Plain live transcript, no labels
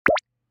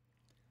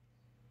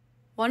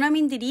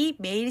원어민들이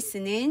매일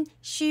쓰는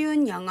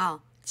쉬운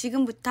영어,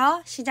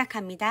 지금부터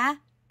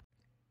시작합니다.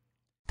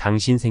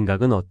 당신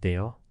생각은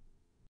어때요?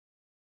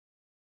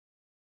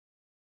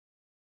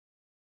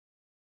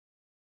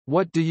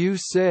 What do you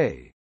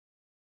say?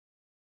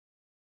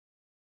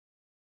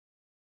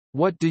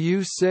 What do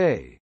you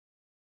say?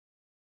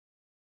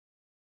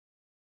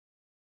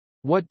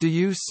 What do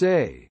you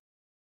say?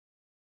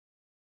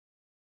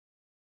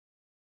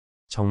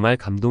 정말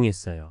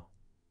감동했어요.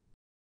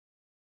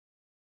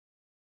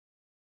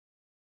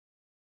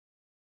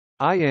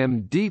 I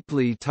am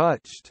deeply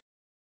touched.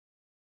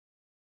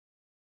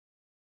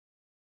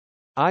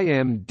 I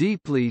am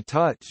deeply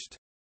touched.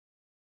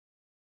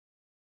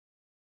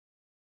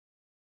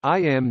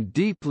 I am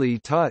deeply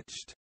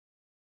touched.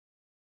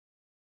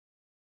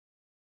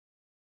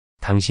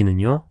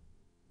 당신은요?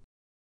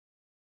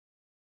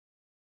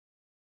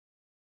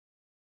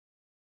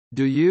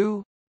 Do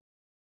you?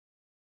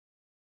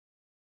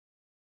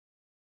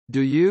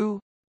 Do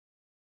you?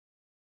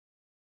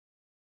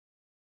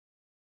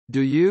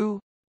 Do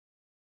you?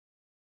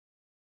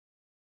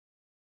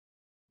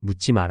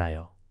 묻지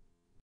말아요.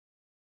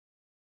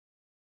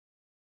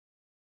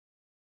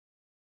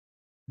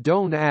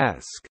 Don't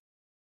ask.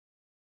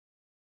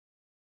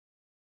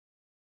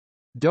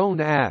 Don't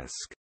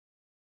ask.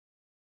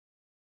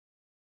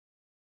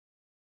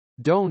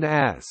 Don't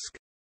ask.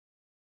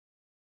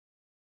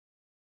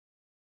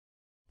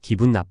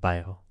 기분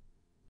나빠요.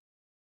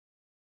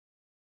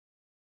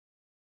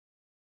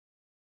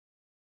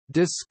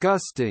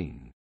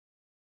 Disgusting.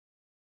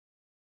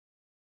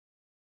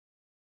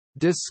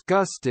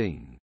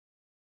 Disgusting.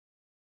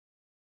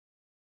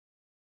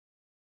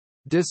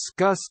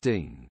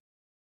 Disgusting.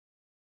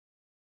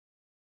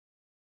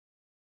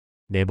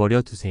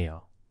 내버려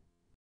두세요.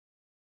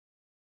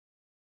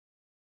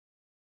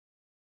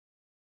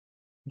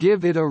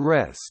 Give it a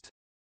rest.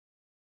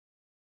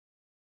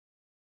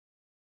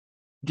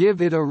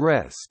 Give it a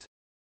rest.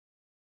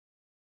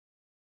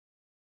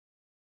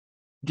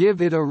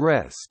 Give it a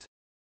rest.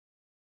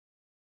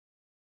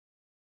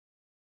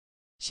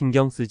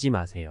 신경 쓰지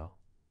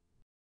마세요.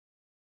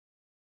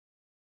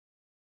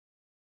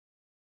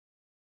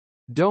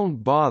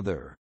 Don't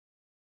bother.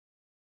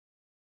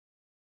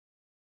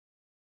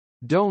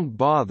 Don't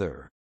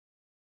bother.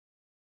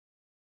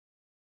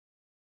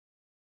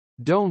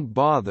 Don't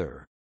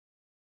bother.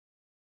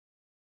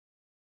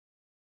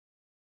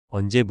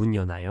 언제 문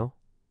여나요?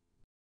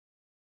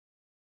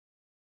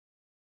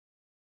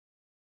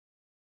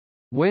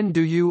 When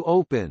do you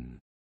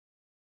open?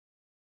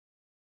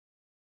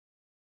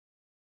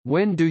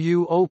 When do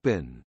you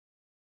open?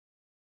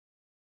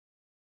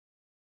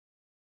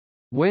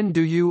 When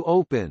do you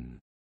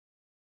open?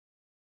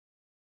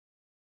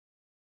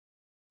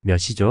 몇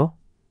시죠?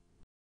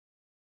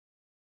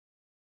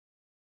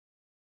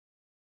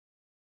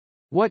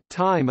 What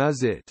time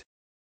is it?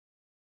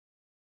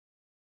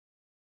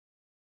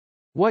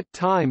 What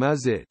time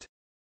is it?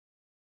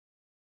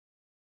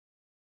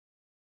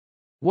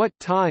 What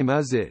time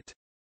is it?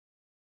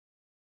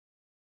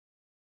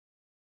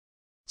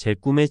 제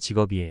꿈의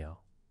직업이에요.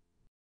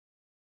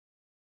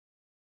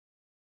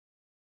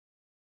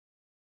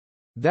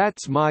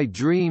 That's my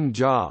dream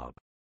job.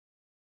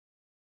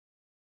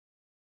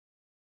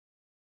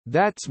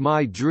 That's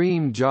my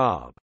dream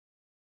job.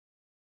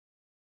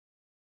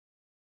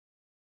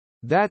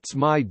 That's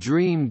my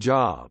dream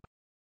job.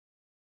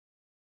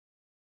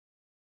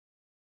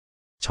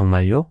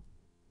 정말요?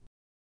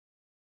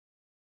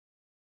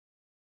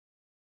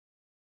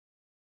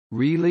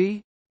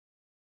 Really?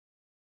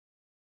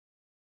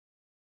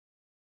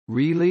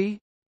 Really?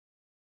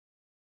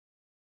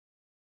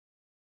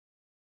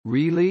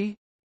 Really?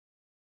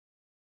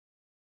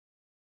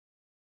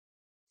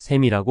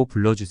 샘이라고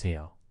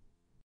불러주세요.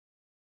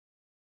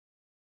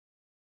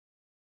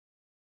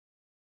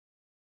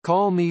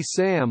 Call me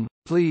Sam,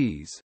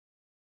 please.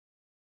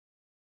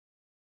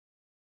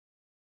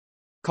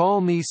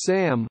 Call me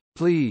Sam,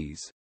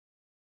 please.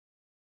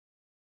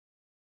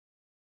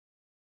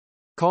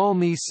 Call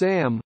me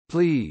Sam,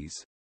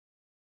 please.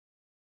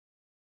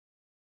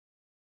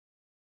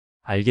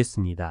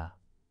 알겠습니다.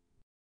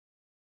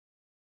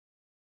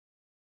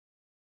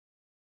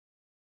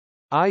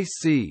 I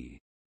see.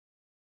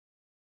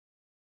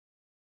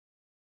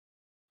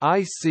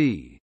 I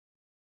see.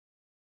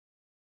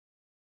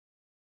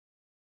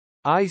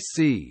 I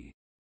see.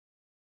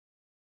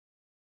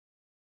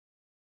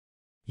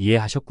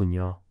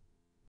 이해하셨군요.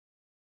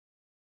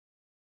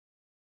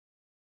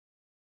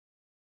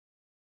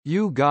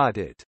 You got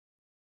it.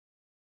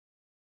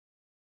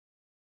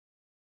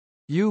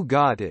 You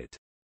got it.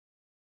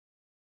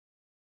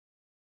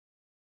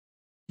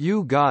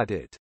 You got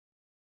it.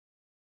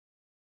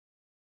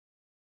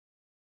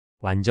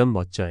 완전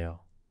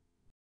멋져요.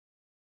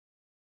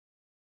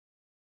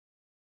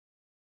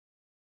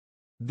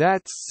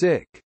 That's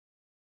sick.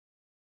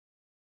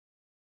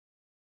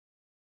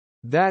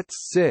 That's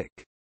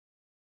sick.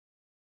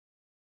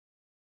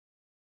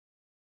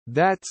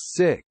 That's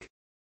sick.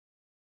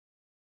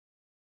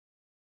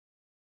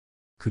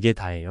 그게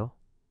다예요?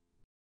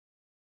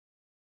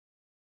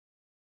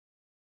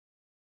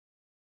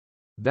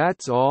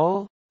 That's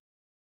all?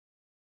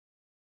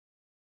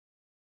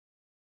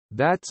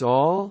 That's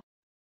all?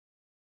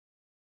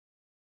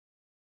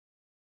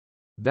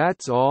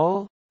 That's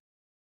all?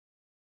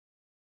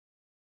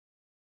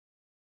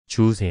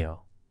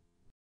 주우세요.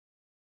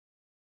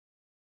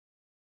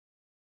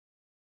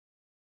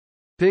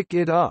 Pick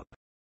it up.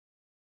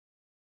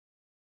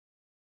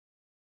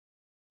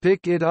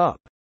 Pick it up.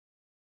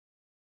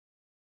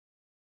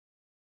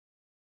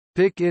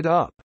 Pick it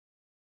up.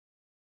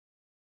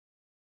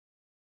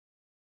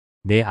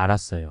 네,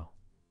 알았어요.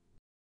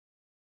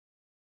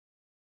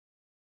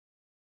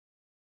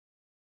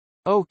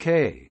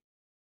 Okay.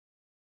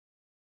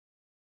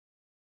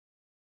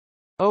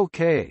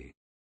 Okay.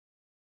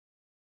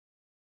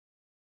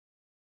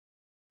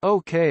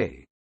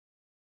 Okay.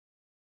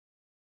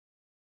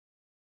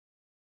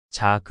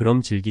 자,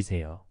 그럼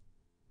즐기세요.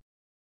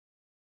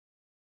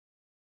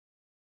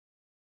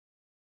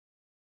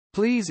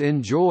 Please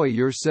enjoy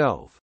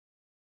yourself.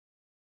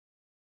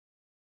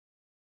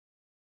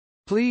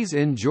 Please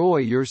enjoy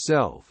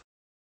yourself.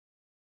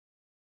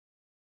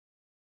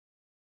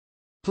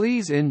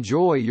 Please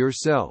enjoy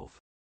yourself.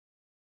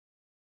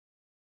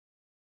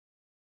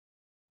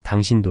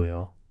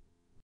 당신도요.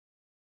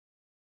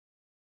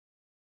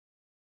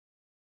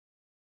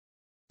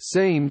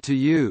 Same to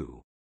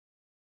you.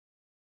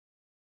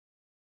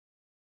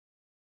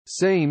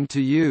 Same to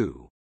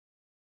you.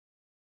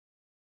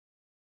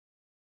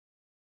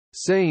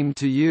 Same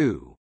to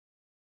you.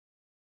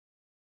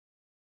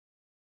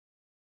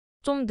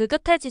 좀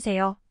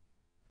느긋해지세요.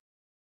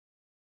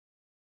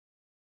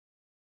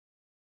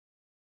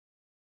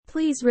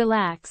 Please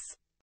relax.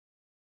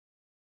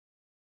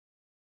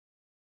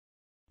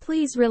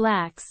 Please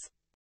relax.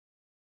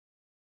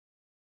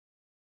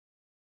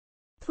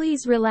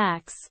 Please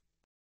relax.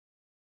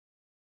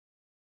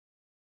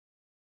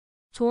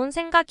 좋은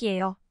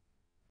생각이에요.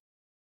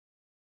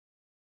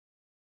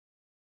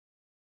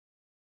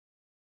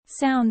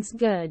 Sounds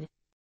good.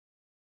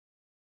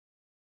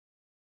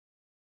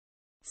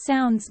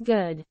 Sounds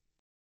good.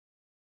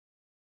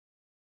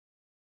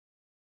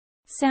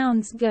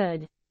 Sounds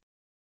good.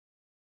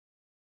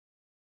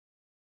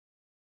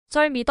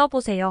 절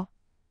믿어보세요.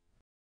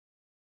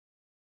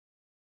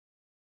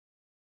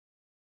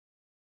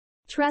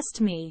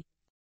 Trust me.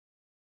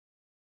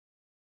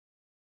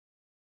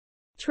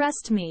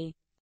 Trust me.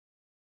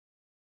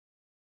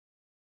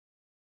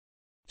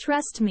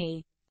 Trust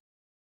me.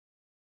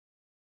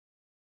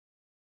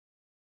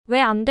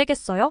 왜 안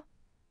되겠어요?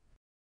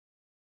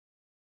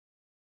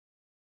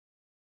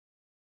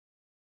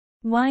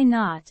 Why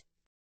not?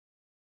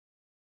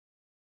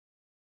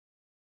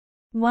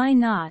 Why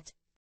not?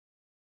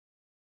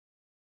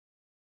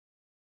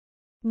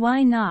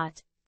 Why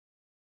not?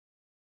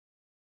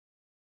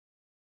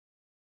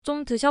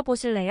 좀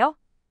드셔보실래요?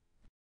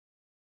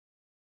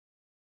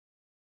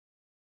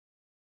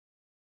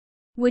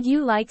 Would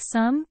you like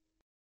some?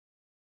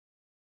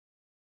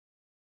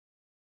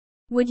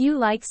 Would you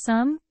like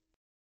some?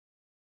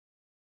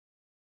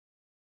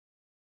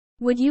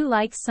 Would you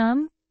like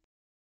some?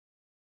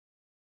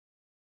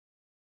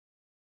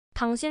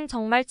 당신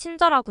정말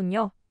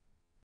친절하군요.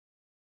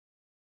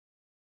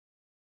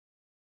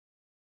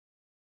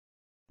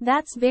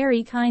 That's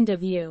very kind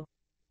of you.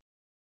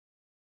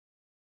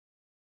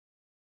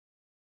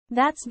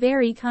 That's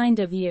very kind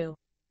of you.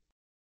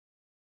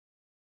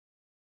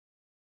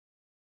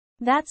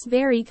 That's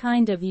very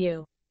kind of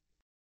you.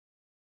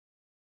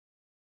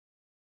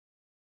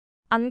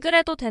 안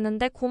그래도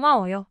되는데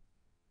고마워요.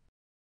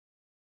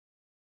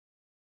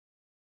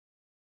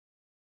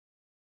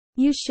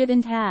 You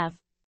shouldn't have.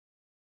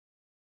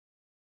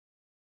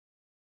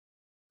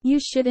 You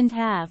shouldn't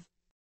have.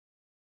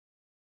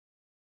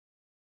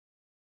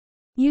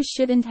 You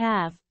shouldn't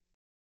have.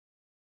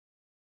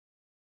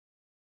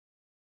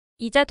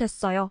 이제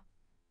됐어요.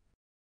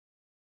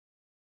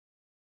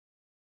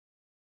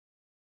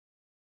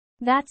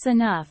 That's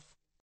enough.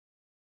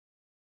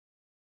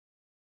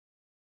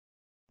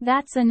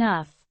 That's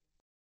enough.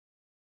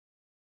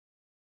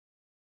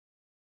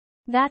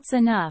 That's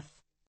enough.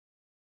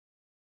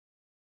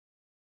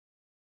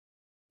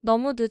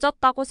 너무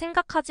늦었다고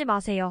생각하지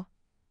마세요.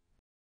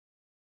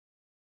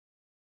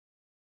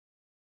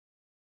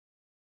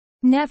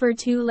 Never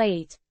too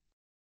late.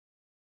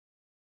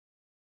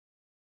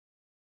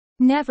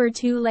 Never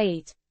too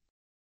late.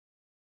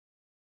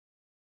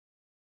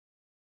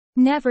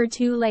 Never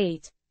too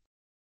late.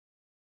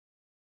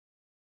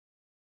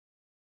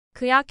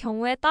 그야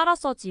경우에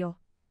따라서지요.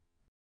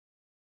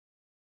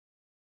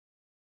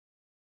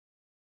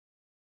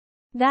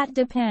 That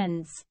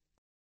depends.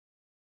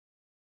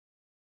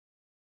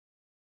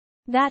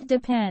 That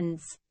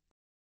depends.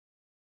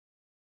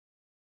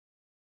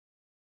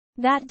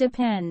 That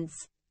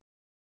depends.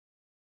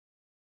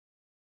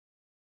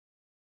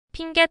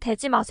 핑계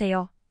대지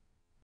마세요.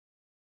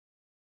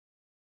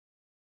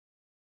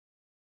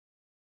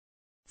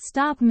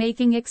 Stop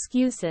making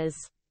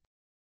excuses.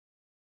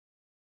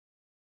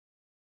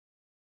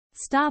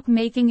 Stop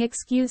making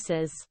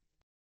excuses.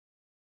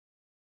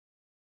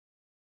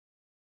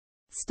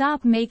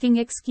 Stop making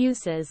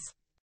excuses.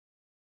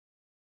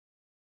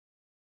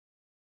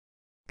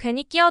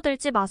 괜히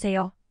끼어들지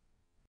마세요.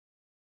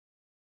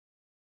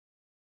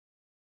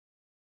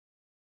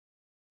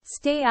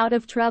 Stay out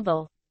of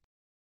trouble.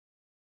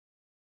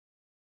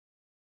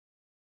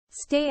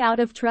 Stay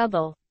out of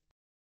trouble.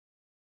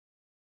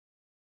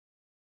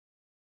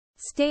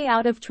 Stay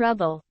out of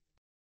trouble.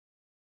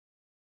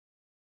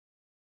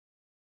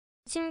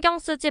 신경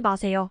쓰지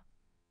마세요.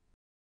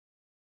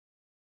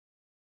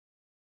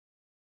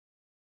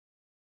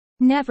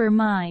 Never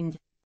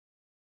mind.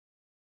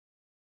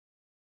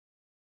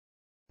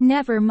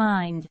 Never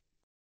mind.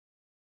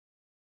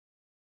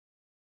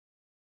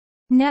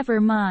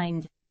 Never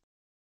mind.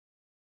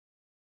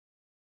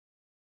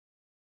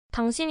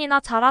 당신이나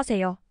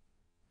잘하세요.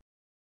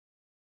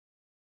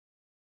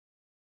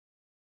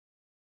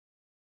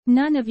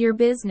 None of your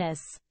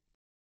business.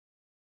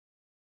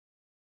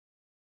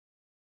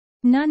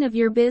 None of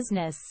your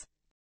business.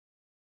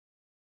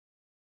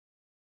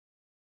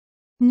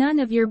 None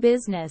of your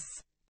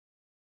business.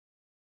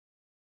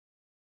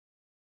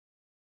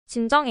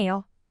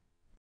 진정해요.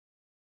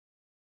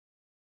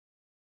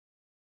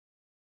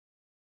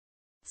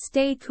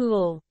 Stay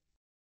cool.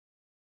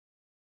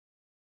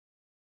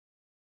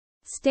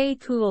 Stay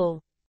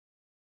cool.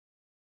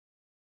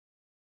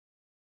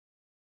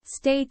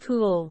 Stay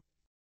cool.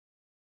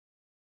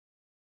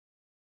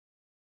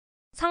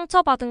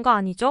 상처받은 거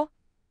아니죠?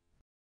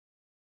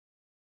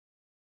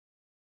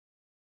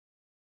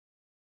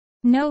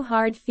 No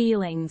hard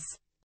feelings.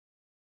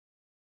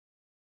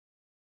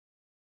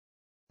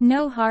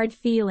 No hard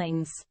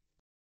feelings.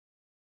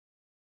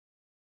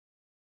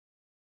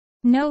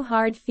 No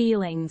hard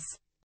feelings.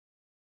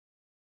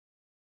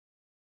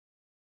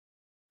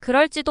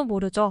 그럴지도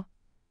모르죠.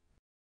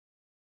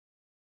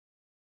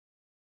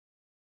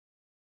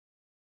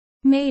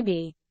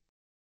 Maybe.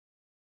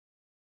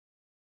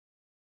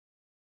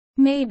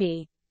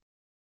 Maybe.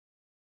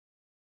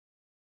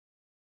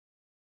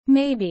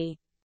 Maybe.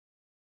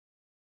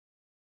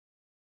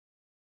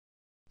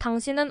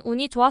 당신은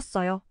운이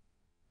좋았어요.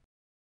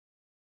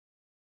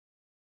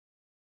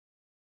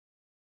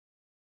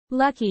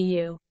 Lucky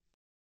you.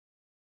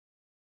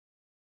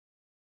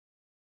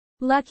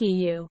 Lucky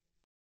you.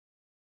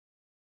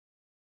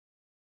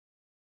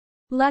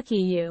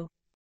 Lucky you.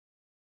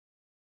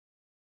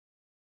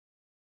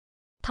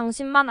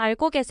 당신만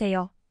알고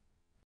계세요.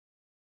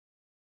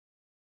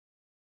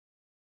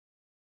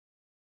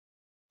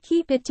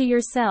 Keep it to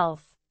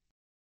yourself.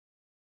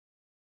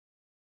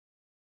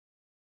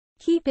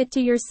 Keep it to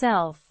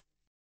yourself.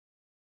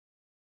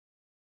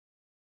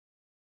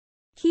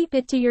 Keep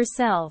it to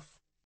yourself.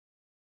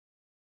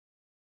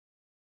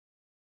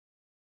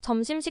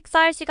 점심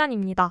식사할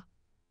시간입니다.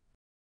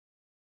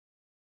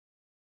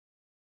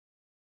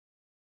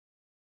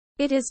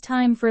 It is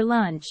time for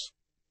lunch.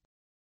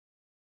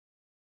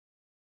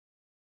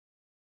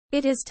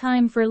 It is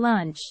time for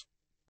lunch.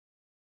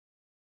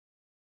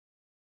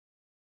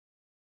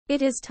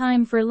 It is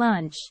time for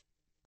lunch.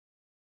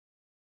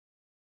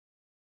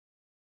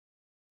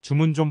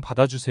 주문 좀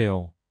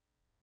받아주세요.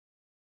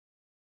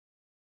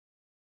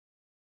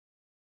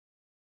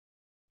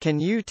 Can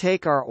you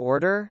take our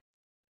order?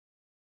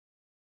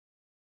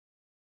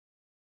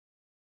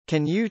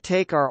 Can you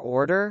take our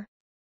order?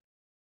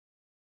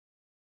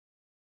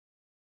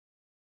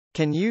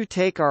 Can you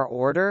take our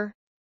order?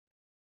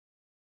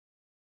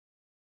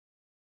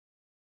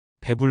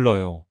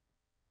 배불러요.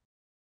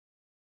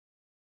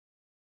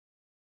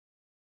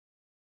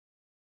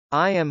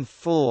 I am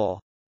full.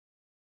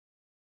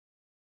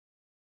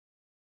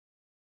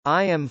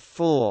 I am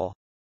full.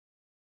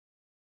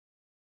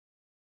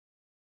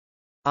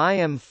 I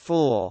am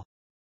full.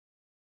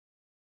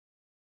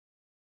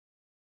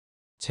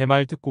 제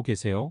말 듣고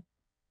계세요?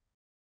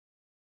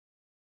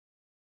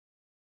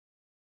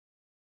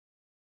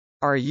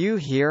 Are you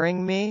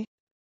hearing me?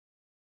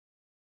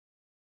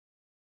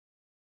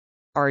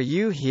 Are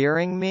you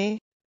hearing me?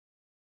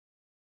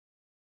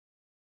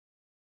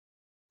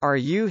 Are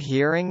you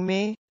hearing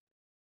me?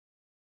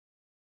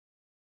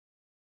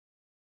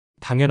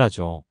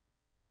 당연하죠.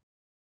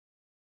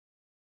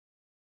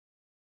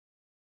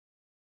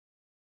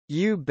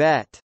 You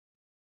bet.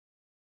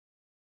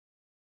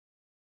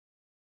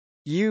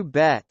 You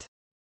bet.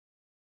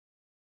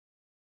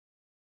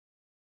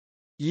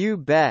 You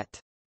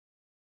bet.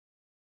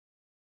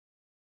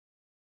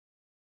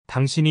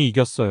 당신이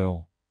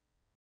이겼어요.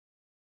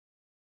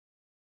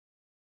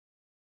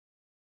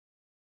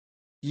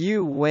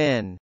 You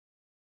win.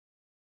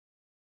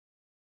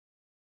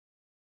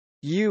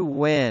 You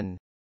win.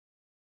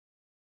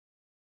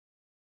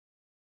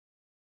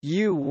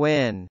 You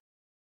win.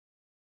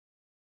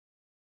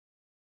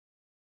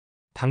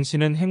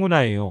 당신은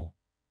행운아예요.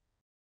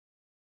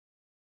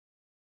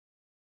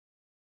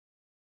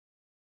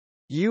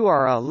 You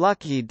are a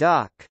lucky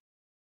duck.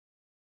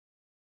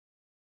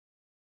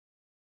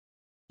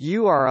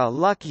 You are a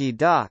lucky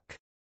duck.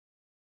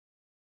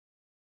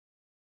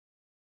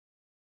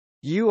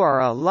 You are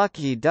a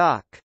lucky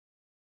duck.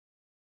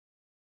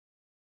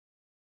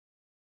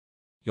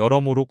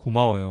 여러모로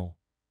고마워요.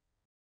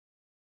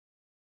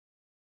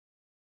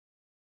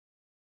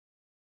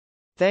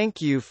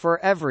 Thank you for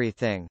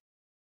everything.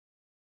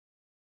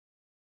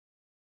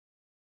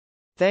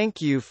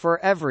 Thank you for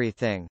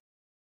everything.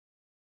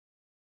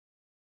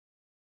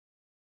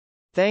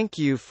 Thank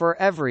you for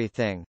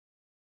everything.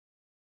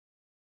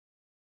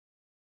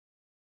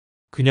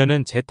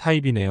 그녀는 제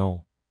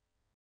타입이네요.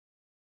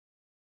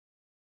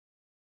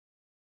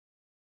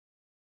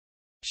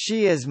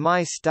 She is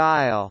my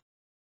style.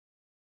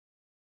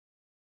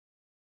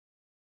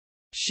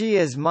 She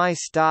is my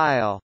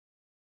style.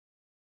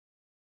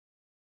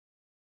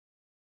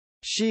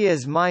 She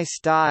is my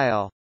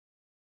style.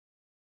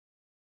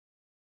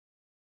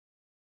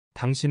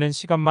 당신은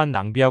시간만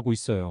낭비하고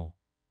있어요.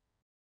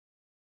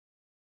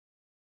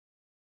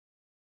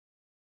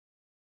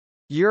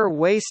 You're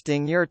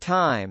wasting your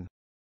time.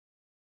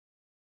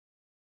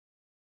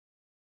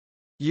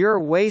 You're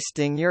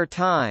wasting your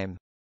time.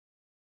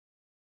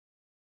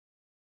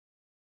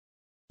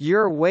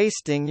 You're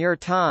wasting your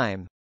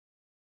time.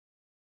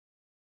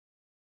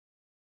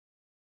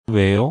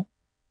 왜요?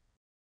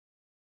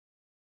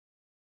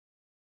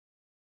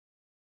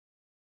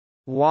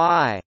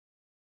 Why?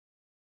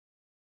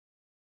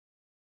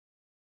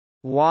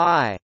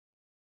 Why?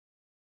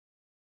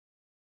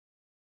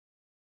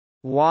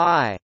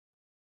 Why?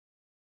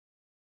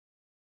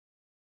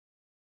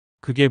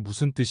 그게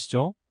무슨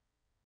뜻이죠?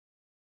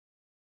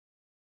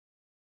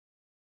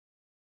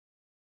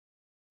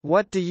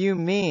 What do you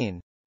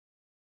mean?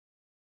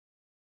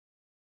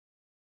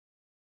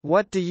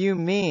 What do you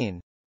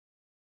mean?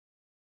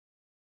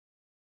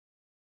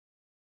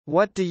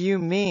 What do you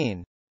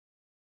mean?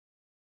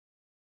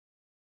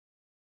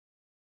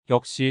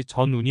 역시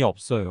전 운이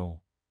없어요.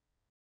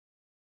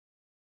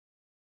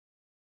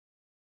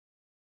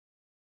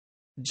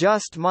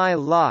 Just my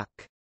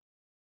luck.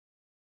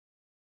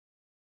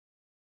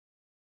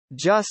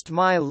 Just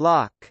my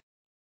luck.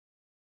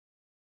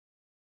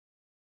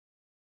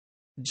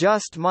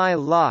 Just my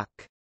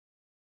luck.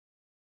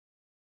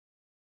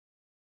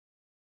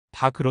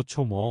 다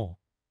그렇죠 뭐.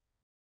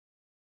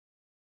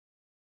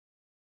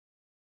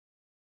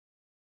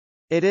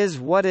 It is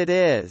what it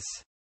is.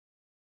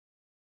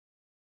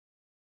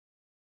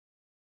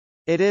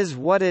 It is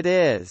what it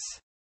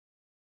is.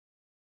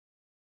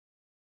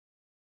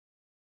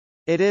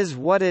 It is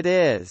what it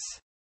is.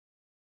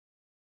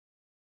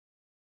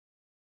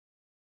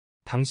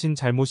 당신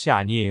잘못이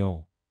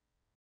아니에요.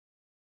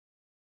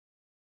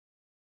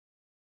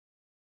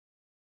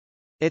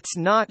 It's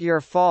not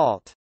your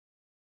fault.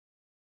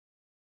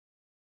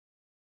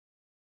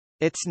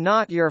 It's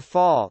not your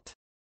fault.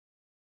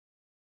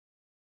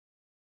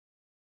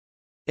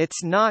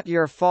 It's not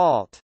your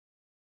fault.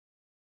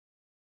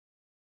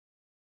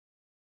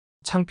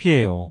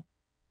 창피해요.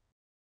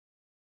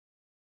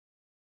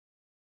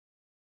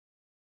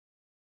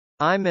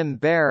 I'm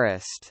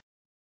embarrassed.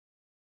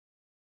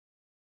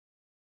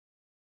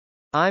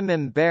 I'm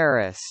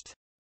embarrassed.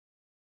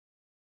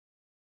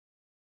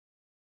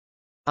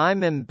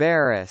 I'm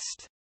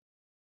embarrassed.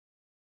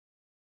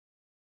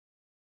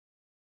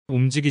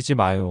 움직이지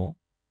마요.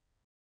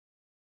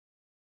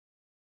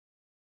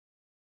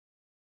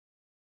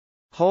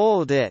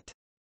 Hold it.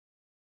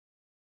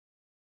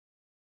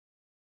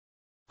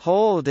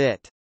 Hold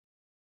it.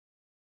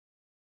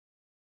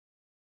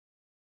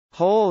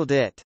 Hold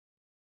it.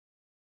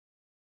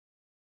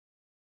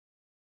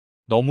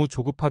 너무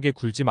조급하게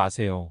굴지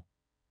마세요.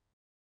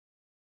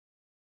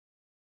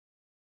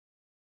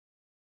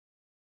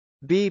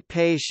 Be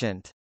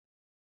patient.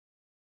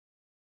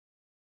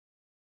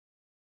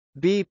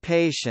 Be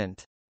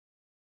patient.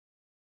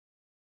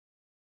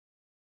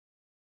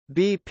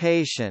 Be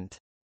patient.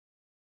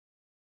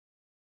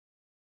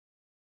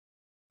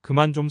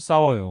 그만 좀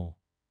싸워요.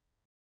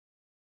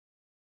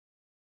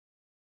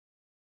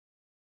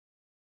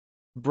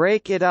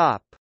 Break it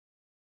up.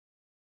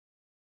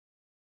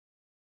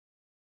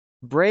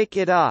 Break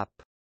it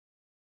up.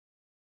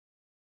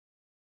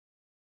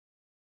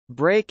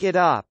 Break it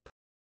up.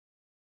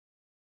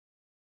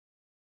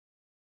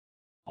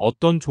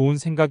 어떤 좋은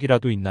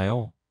생각이라도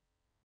있나요?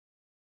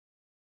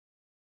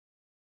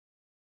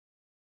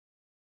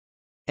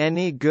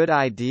 Any good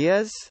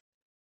ideas?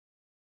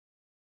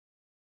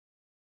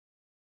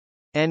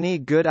 Any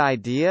good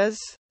ideas?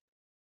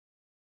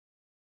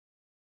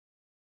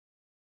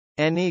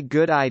 Any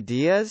good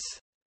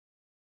ideas?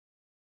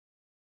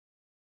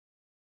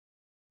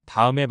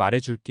 다음에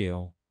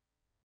말해줄게요.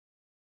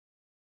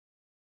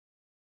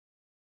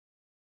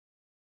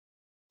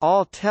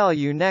 I'll tell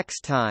you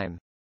next time.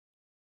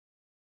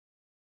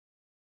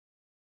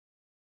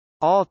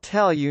 I'll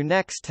tell you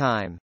next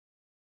time.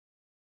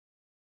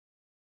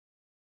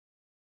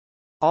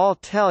 I'll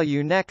tell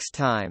you next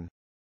time.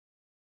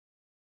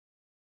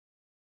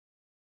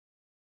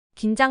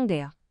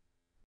 긴장돼요.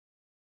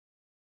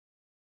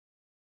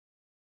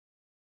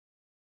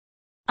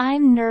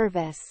 I'm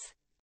nervous.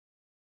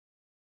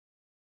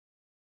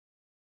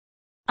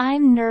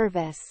 I'm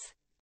nervous.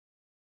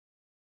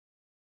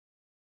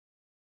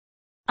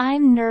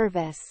 I'm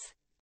nervous.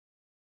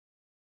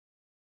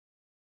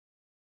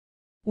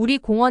 우리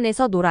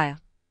공원에서 놀아요.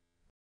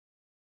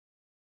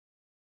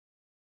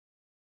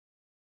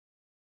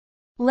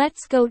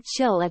 Let's go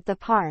chill at the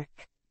park.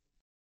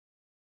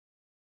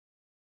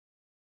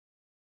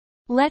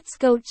 Let's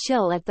go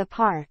chill at the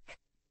park.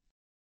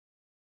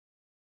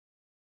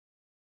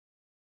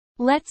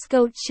 Let's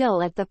go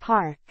chill at the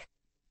park.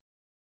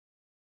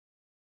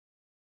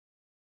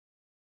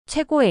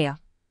 최고예요.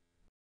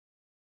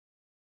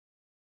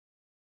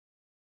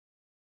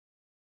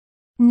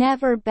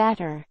 Never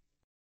better.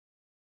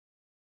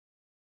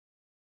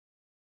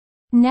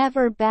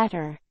 Never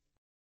better.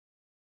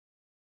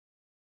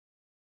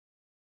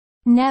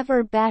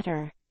 Never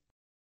better.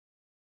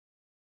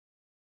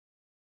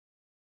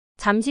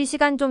 잠시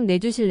시간 좀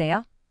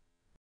내주실래요?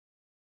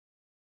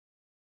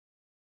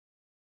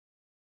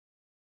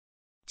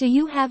 Do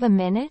you have a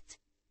minute?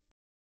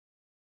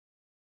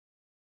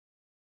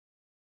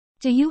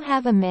 Do you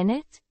have a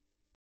minute?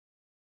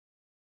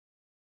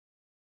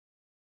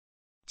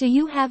 Do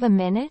you have a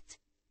minute?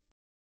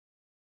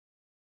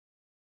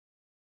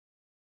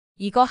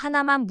 이거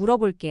하나만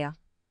물어볼게요.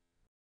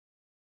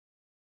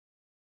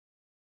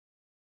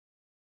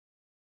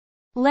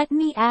 Let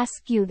me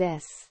ask you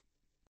this.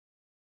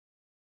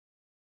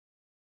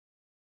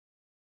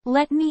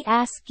 Let me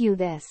ask you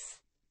this.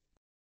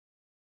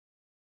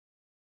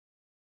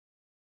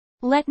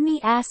 Let me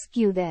ask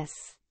you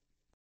this.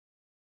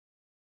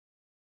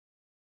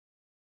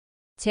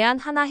 제안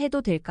하나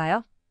해도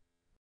될까요?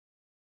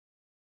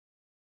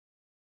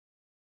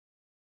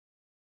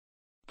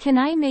 Can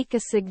I make a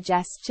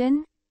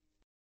suggestion?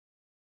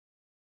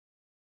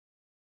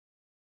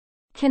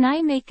 Can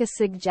I make a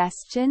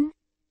suggestion?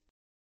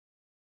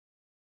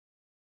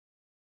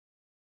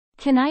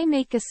 Can I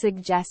make a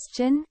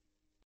suggestion?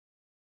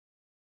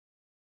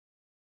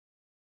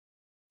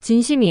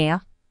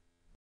 진심이에요.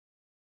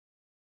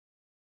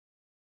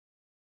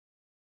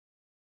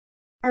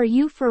 Are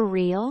you for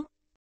real?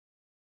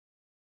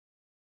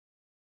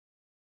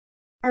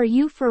 Are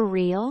you for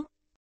real?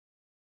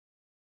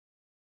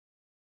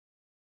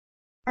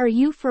 Are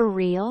you for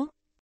real?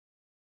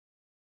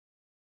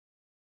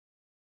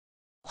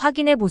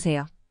 확인해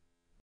보세요.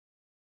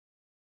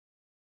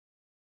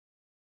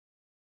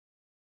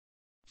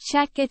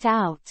 Check it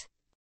out.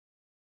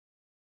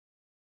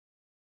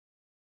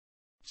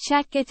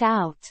 Check it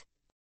out.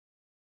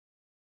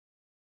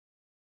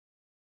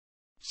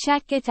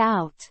 Check it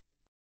out.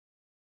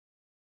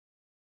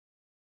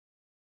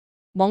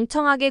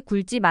 멍청하게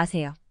굴지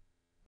마세요.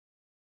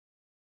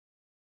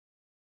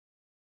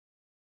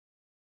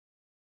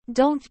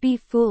 Don't be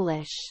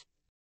foolish.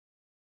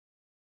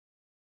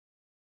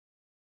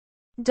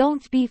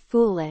 Don't be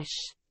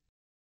foolish.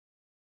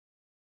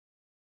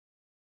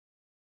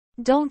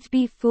 Don't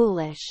be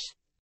foolish.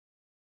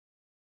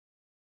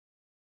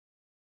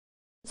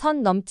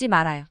 선 넘지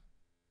말아요.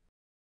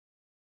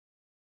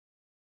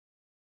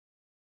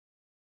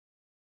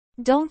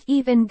 Don't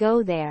even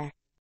go there.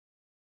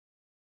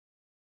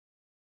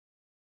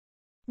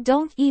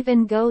 Don't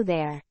even go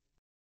there.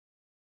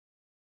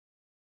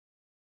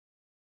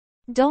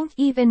 Don't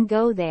even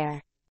go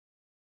there.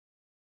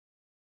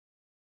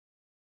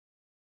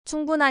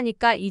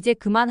 충분하니까 이제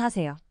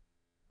그만하세요.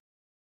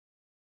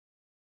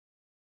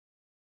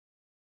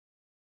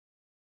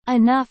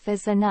 Enough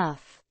is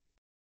enough.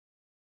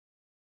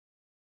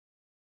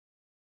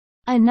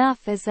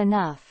 Enough is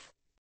enough.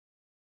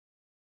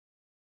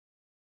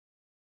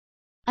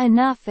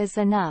 Enough is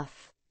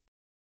enough.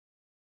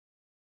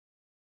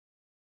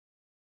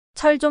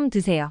 철 좀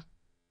드세요.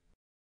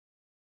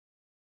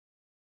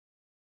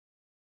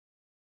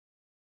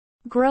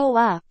 Grow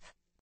up.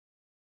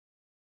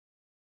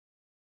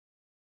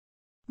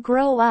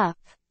 Grow up.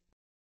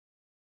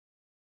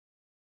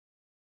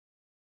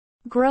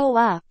 Grow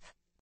up.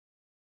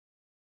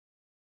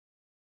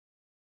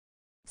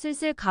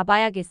 슬슬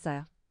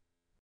가봐야겠어요.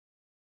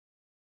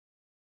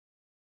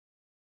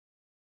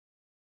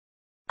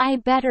 I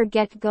better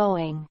get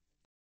going.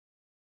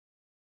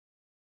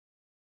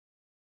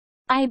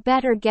 I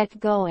better get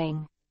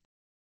going.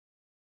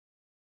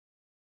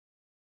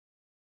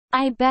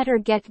 I better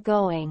get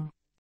going.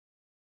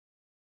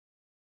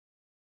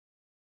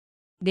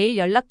 내일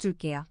연락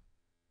줄게요.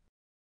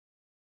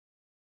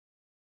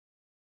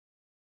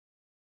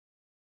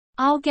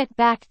 I'll get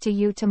back to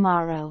you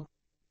tomorrow.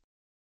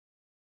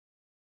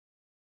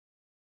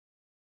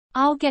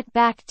 I'll get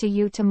back to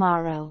you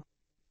tomorrow.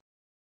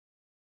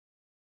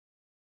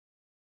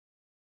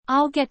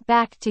 I'll get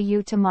back to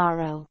you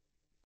tomorrow.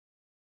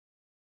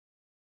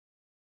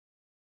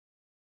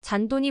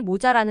 잔돈이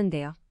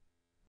모자라는데요.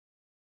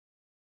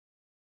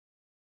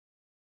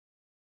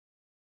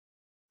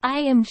 I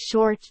am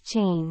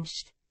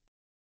short-changed.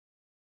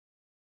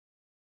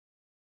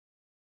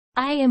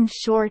 I am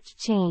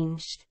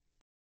short-changed.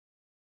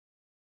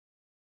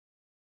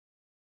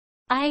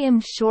 I am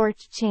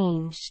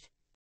short-changed.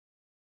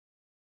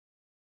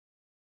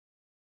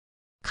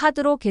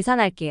 카드로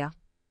계산할게요.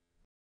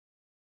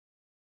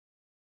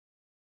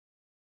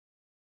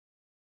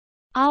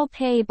 I'll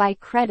pay by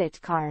credit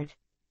card.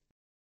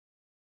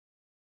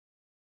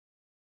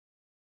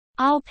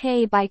 I'll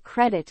pay by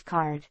credit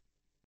card.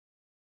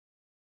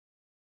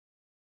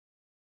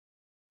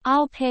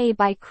 I'll pay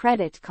by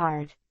credit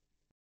card.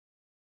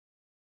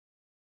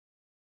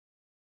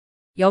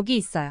 여기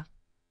있어요.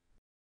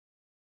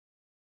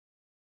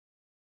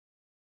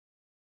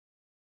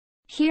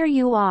 Here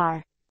you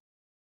are.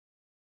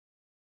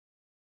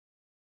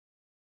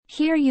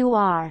 Here you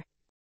are.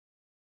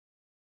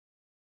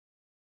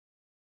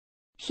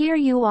 Here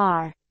you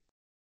are.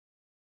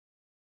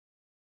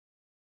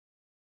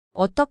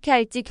 어떻게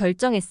할지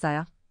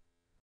결정했어요.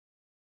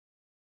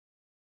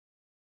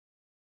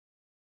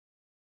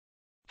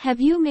 Have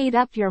you made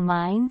up your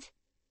mind?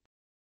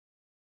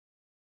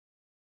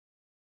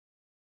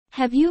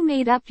 Have you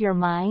made up your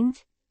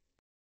mind?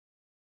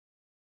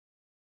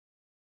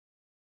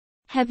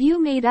 Have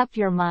you made up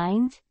your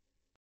mind?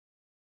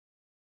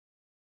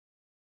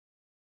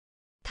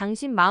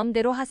 당신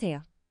마음대로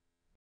하세요.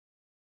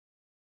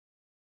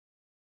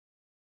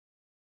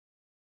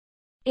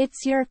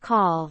 It's your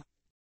call.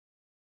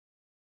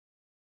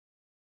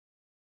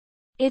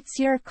 It's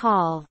your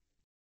call.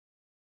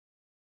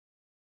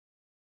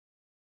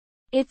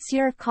 It's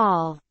your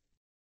call.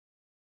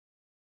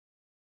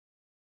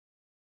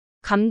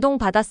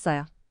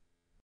 감동받았어요.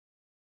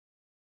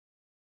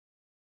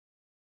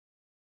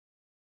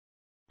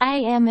 I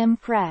am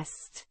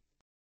impressed.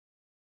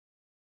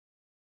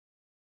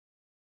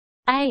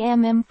 I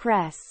am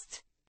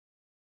impressed.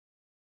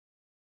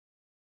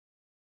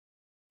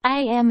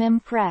 I am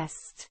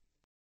impressed.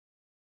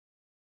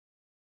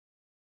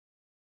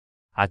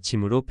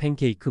 아침으로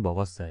팬케이크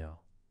먹었어요.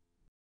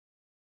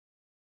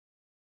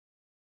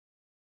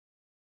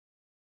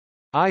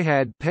 I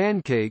had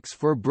pancakes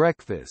for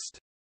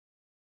breakfast.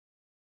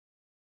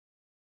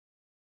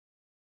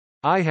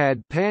 I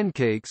had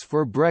pancakes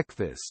for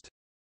breakfast.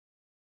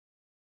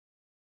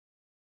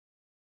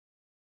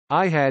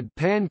 I had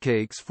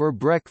pancakes for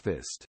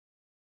breakfast.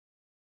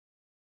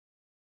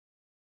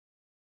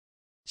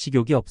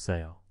 식욕이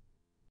없어요.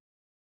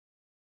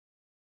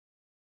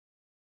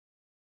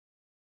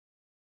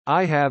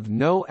 I have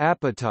no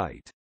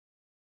appetite.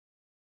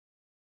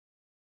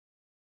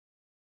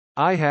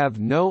 I have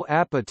no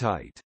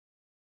appetite.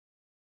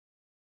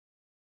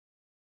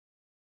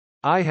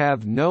 I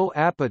have no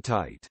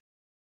appetite.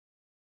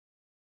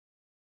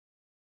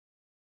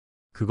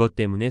 그것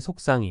때문에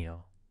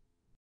속상해요.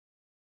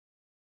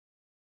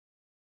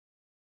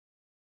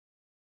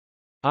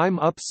 I'm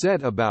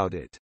upset about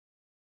it.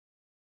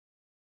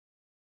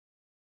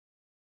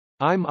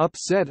 I'm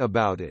upset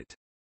about it.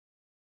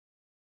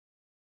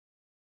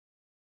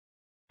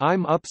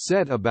 I'm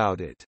upset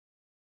about it.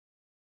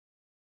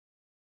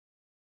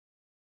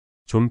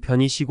 좀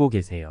편히 쉬고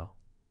계세요.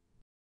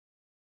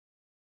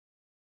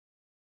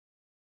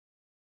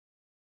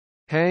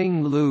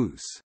 Hang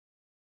loose.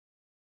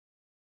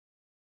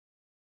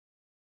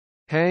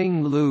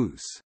 Hang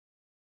loose.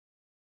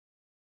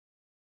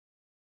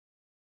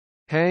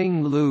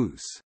 Hang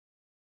loose.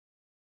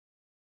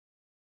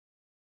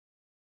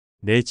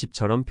 내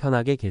집처럼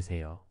편하게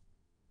계세요.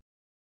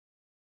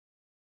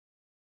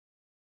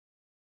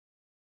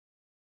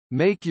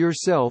 Make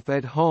yourself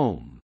at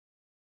home.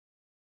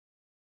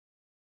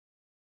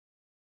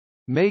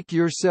 Make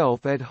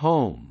yourself at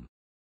home.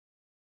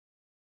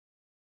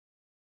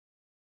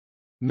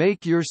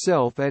 Make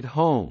yourself at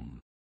home.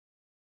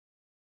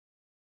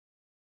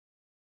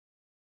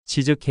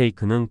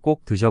 치즈케이크는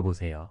꼭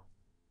드셔보세요.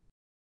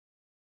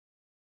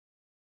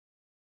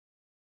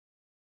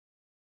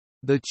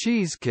 The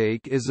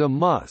cheesecake is a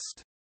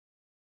must.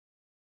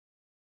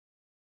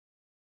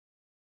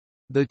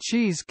 The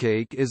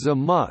cheesecake is a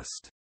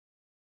must.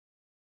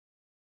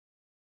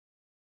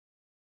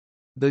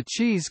 The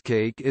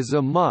cheesecake is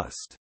a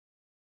must.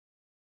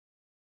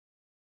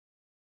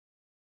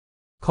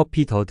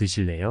 커피 더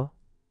드실래요?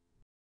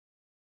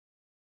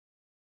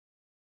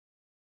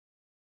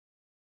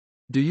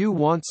 Do you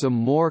want some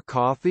more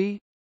coffee?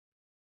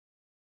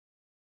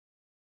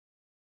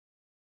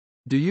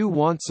 Do you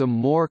want some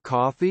more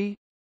coffee?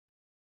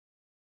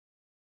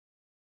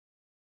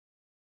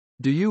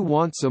 Do you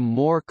want some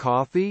more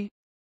coffee?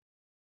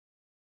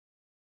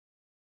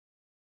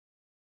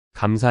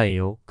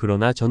 감사해요.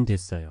 그러나 전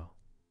됐어요.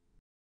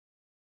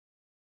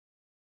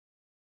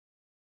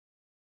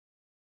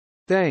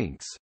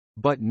 Thanks,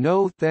 but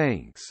no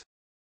thanks.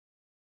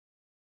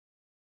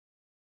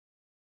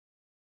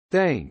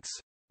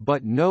 Thanks,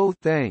 but no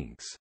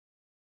thanks.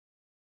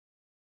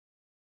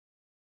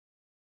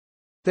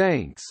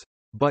 Thanks,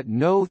 but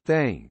no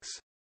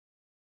thanks.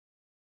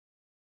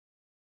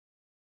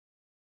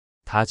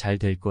 다 잘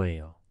될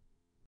거예요.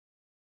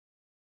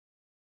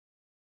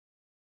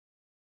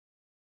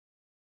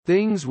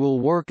 Things will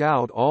work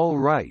out all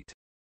right.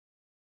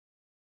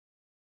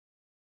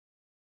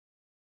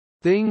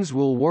 Things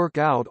will work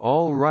out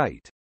all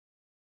right.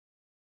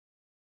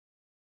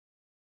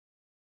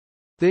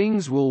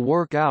 Things will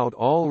work out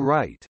all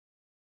right.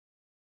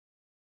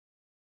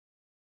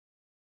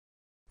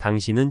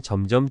 당신은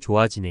점점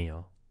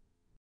좋아지네요.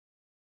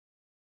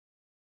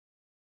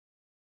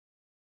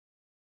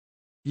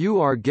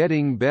 You are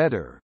getting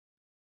better.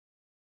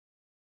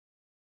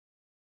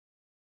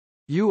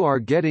 You are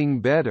getting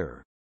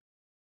better.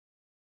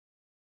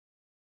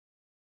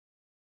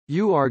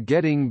 You are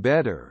getting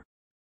better.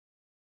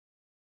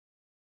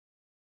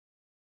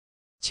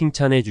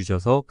 칭찬해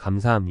주셔서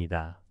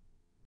감사합니다.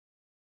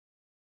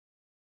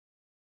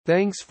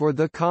 Thanks for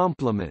the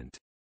compliment.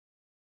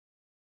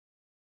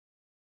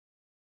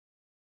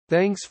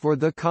 Thanks for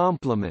the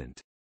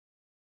compliment.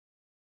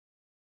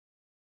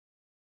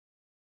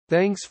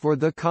 Thanks for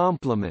the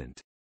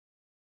compliment.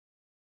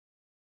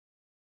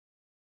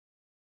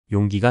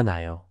 용기가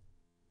나요.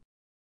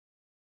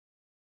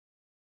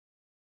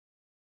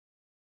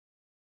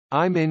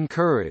 I'm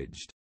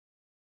encouraged.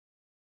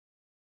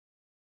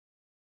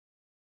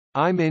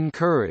 I'm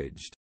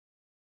encouraged.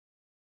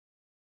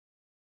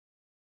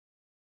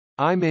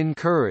 I'm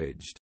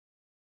encouraged.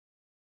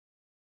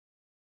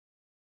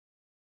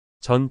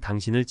 전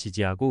당신을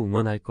지지하고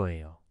응원할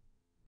거예요.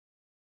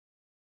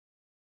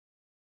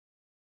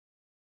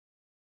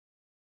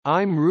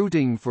 I'm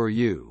rooting for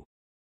you.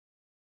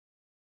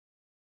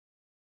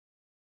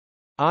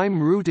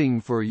 I'm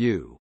rooting for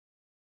you.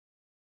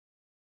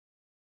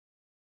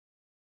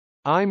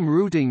 I'm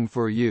rooting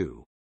for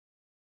you.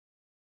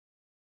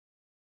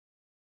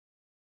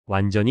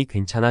 완전히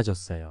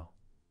괜찮아졌어요.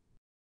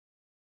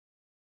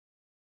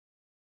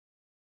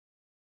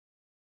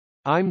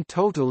 I'm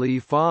totally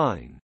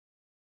fine.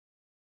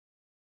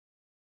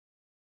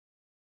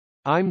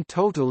 I'm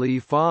totally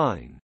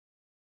fine.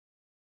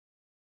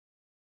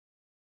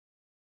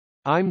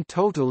 I'm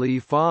totally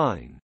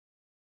fine.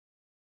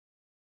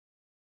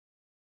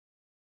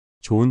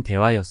 좋은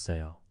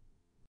대화였어요.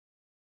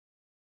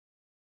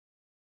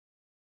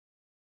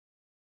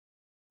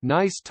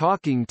 Nice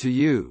talking to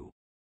you.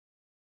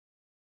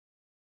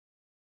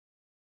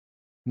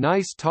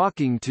 Nice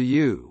talking to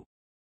you.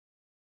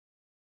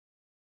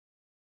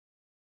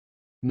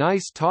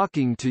 Nice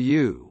talking to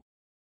you.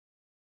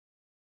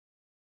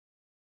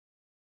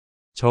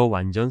 저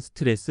완전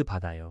스트레스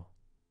받아요.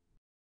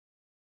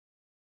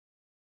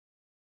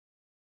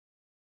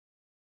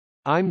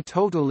 I'm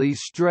totally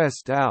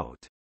stressed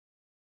out.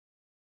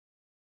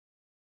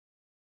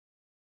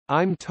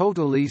 I'm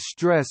totally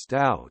stressed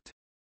out.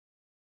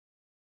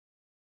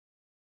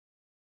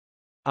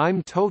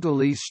 I'm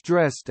totally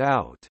stressed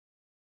out.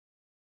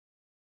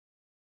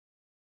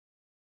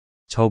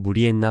 저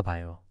무리했나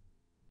봐요.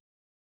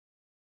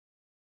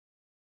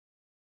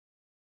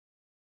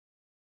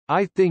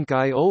 I think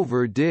I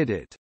overdid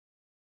it.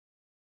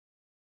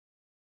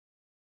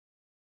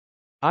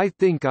 I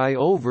think I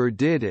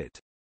overdid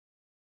it.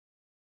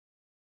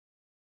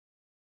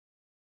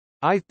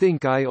 I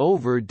think I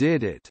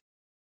overdid it.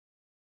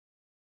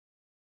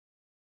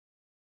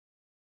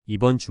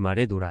 이번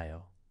주말에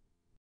놀아요.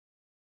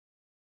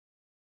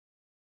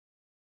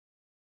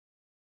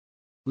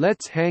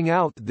 Let's hang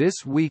out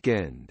this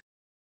weekend.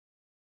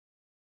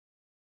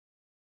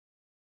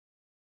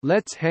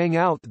 Let's hang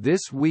out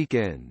this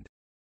weekend.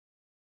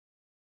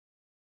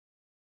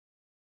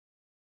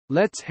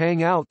 Let's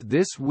hang out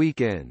this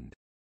weekend.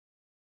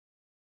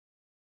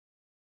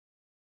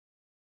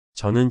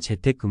 저는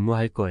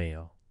재택근무할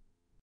거예요.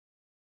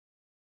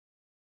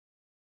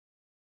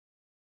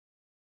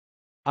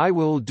 I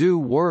will do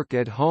work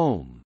at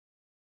home.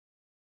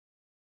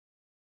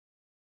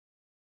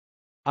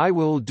 I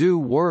will do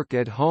work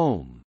at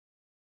home.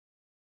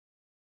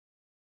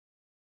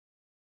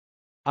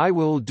 I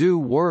will do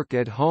work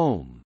at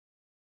home.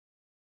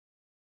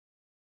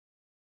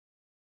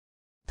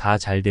 다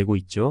잘 되고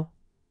있죠?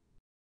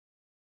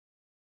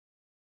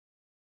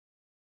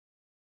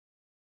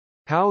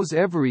 How's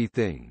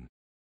everything?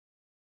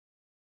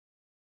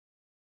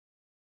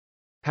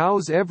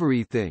 How's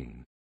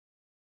everything?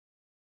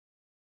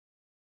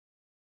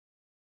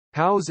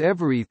 How's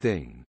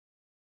everything?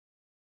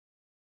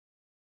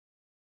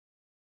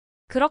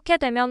 그렇게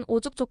되면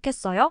오죽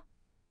좋겠어요?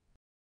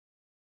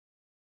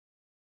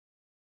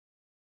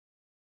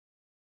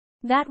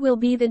 That will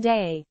be the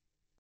day.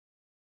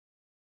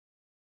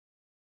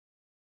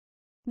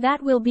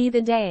 That will be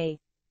the day.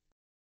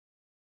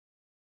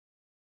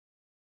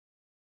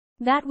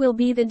 That will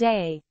be the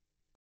day.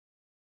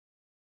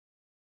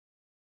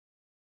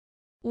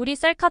 우리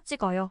셀카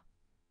찍어요.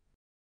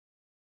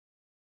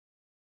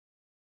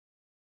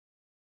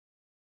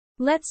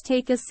 Let's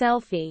take a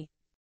selfie.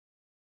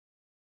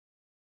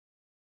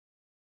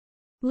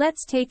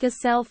 Let's take a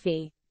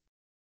selfie.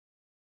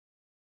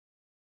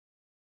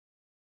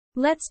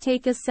 Let's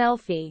take a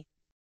selfie.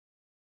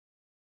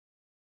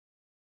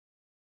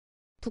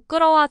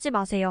 부끄러워하지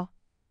마세요.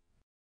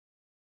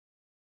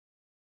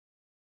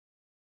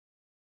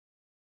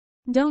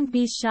 Don't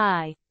be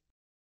shy.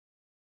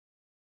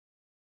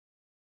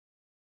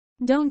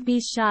 Don't be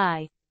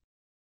shy.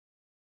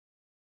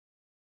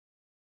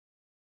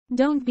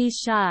 Don't be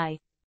shy.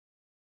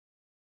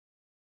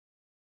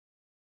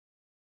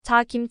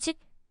 자, 김치.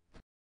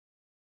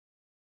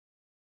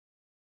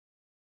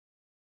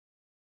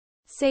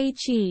 Say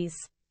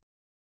cheese.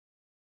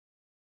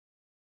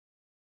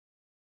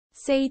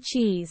 Say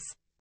cheese.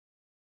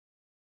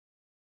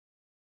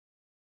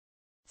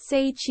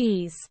 Say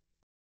cheese.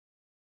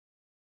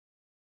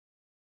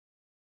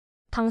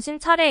 당신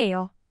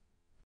차례예요.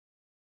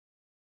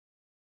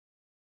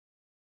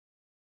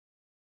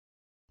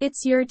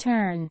 It's your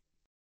turn.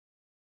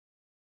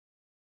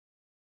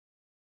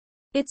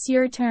 It's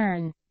your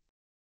turn.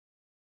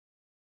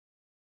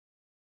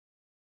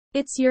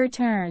 It's your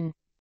turn.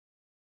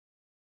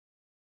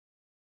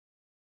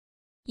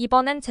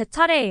 이번엔 제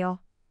차례예요.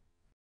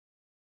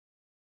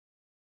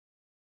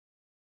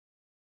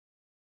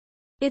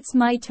 It's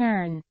my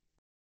turn.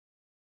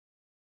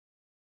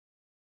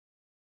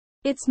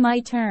 It's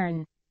my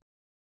turn.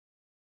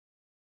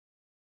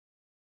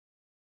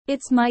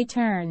 It's my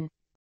turn.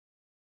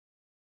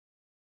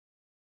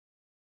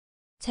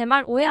 제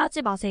말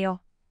오해하지 마세요.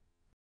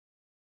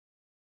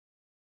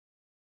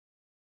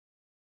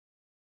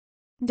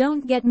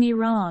 Don't get me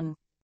wrong.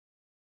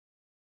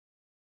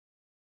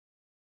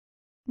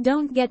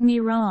 Don't get me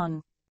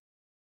wrong.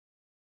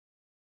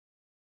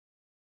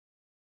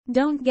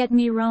 Don't get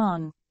me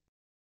wrong.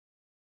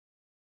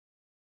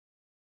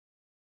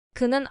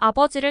 그는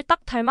아버지를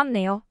딱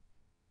닮았네요.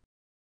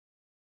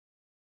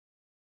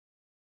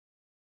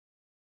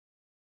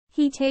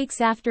 He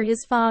takes after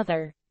his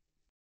father.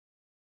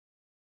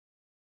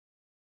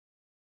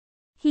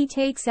 He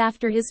takes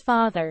after his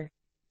father.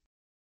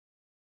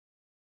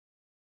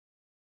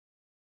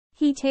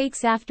 He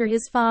takes after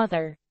his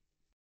father.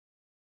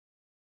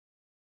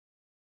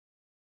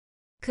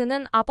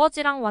 그는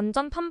아버지랑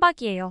완전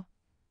판박이에요.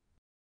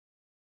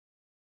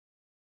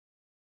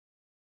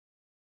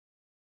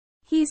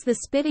 He's the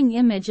spitting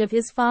image of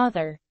his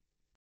father.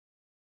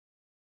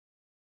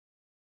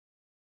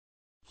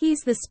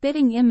 He's the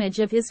spitting image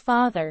of his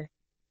father.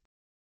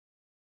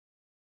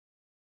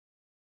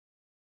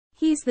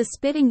 He's the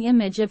spitting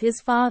image of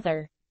his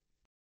father.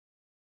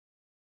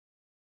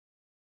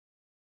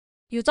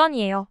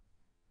 유전이에요.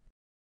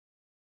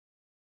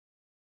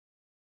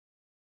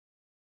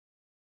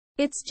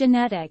 It's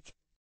genetic.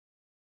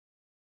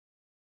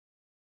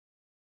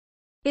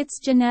 It's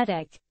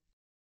genetic.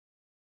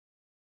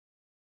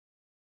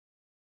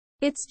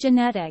 It's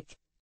genetic.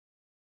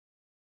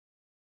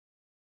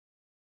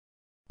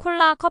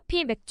 콜라,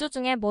 커피, 맥주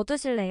중에 뭐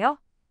드실래요?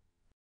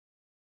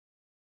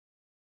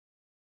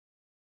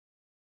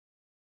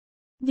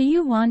 Do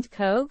you want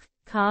Coke,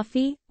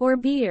 coffee, or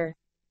beer?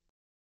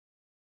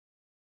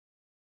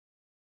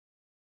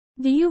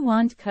 Do you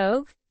want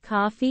Coke,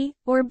 coffee,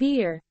 or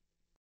beer?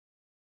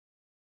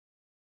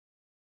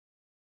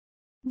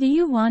 Do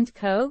you want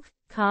Coke,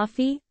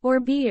 coffee,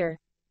 or beer?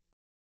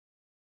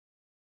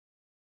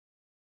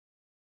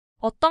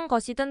 어떤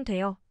것이든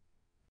돼요.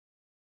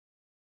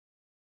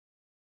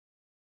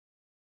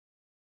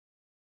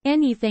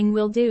 Anything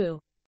will do.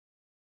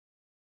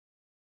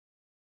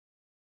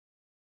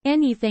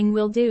 Anything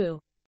will do.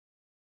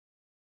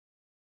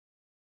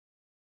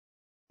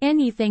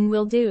 Anything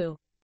will do.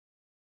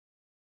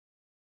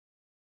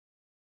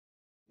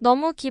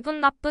 너무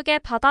기분 나쁘게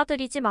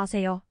받아들이지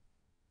마세요.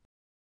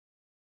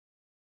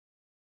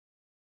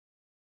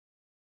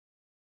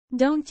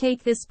 Don't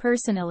take this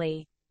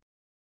personally.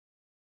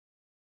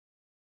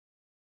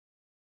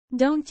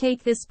 Don't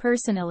take this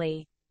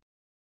personally.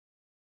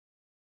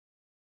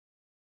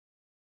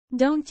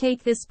 Don't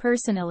take this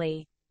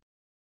personally.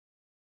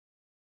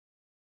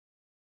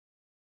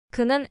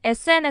 그는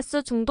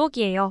SNS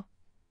중독이에요.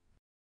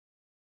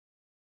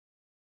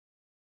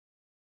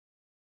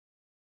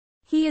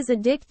 He is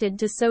addicted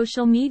to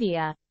social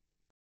media.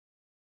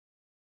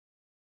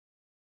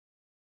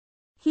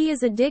 He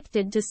is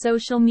addicted to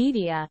social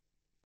media.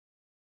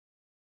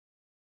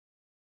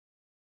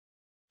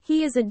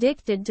 He is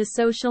addicted to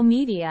social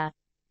media.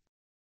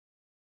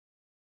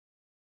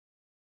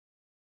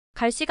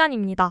 갈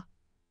시간입니다.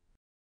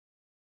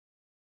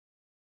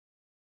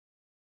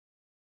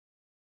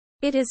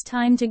 It is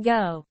time to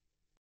go.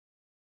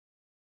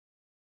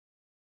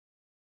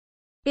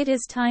 It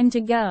is time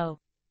to go.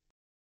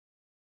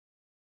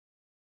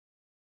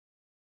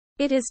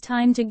 It is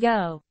time to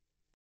go.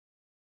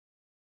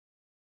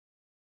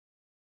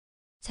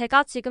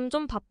 제가 지금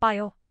좀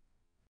바빠요.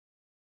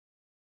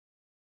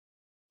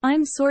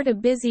 I'm sort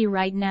of busy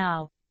right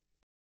now.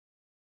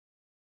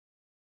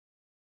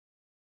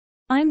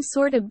 I'm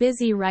sort of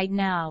busy right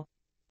now.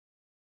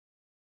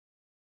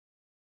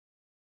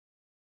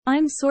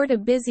 I'm sort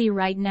of busy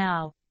right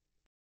now.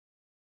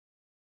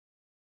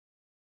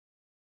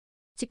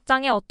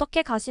 직장에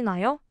어떻게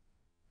가시나요?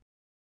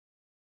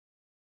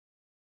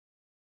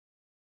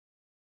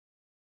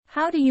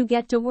 How do you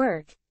get to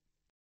work?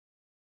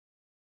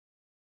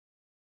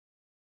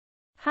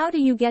 How do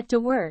you get to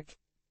work?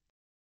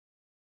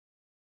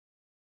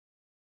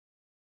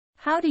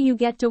 How do you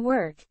get to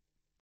work?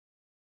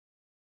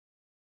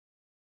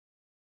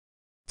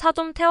 차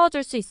좀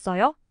태워줄 수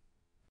있어요?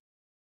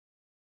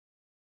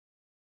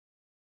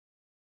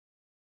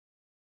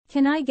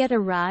 Can I get a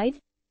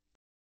ride?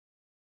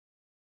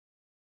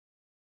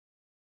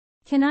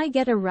 Can I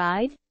get a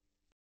ride?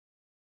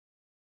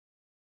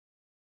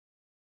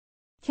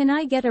 Can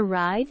I get a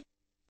ride?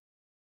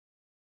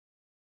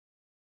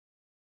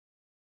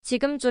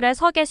 지금 줄에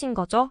서 계신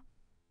거죠?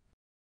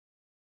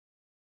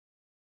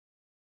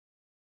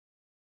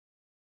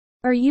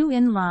 Are you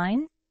in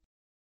line?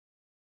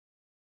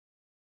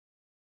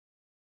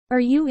 Are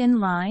you in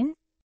line?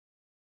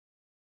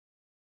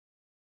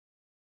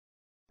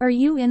 Are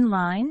you in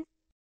line?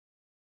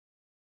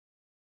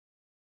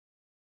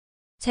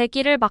 제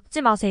길을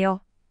막지 마세요.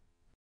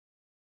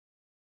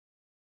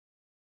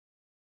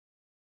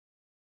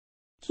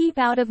 Keep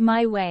out of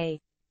my way.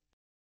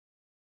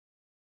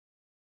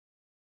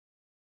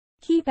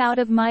 Keep out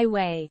of my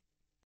way.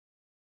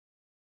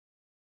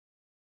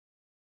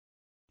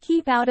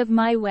 Keep out of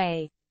my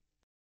way.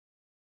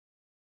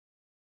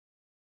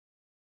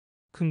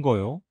 큰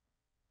거요?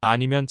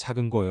 아니면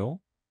작은 거요?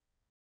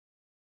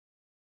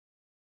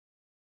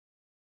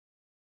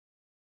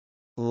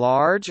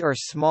 Large or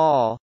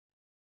small?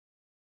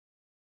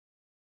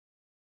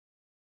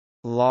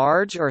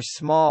 Large or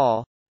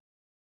small?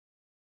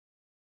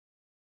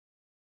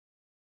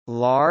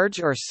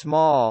 Large or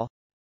small?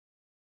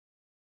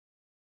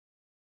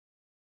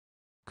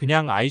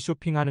 그냥 아이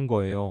쇼핑하는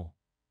거예요.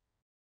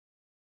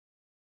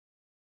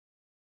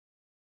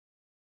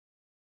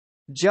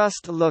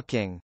 Just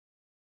looking.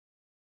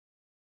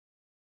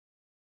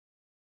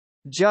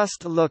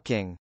 Just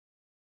looking.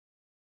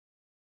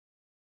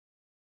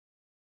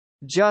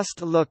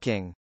 Just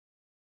looking.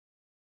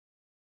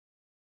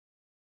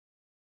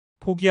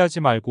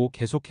 포기하지 말고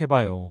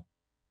계속해봐요.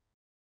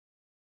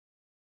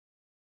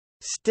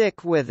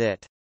 Stick with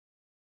it.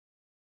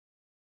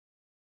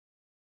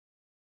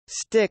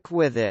 Stick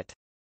with it.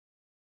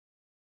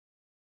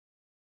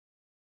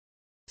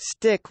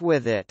 Stick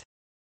with it.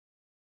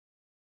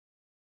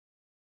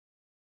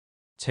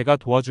 제가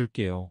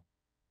도와줄게요.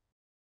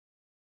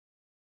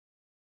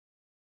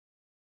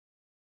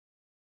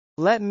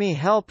 Let me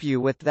help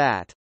you with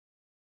that.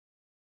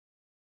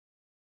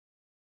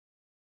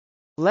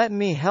 Let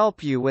me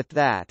help you with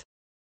that.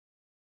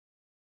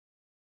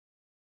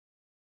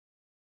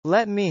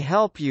 Let me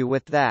help you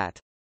with that.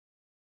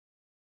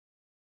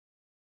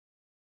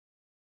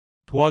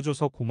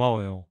 도와줘서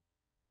고마워요.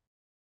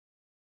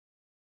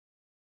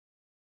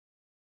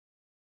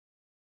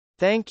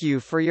 Thank you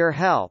for your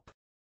help.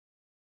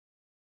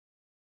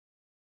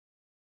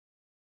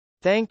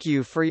 Thank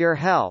you for your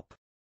help.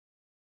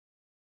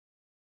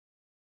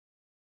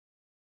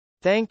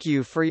 Thank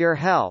you for your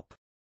help.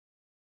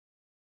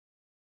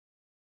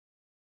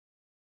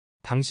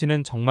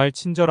 당신은 정말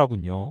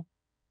친절하군요.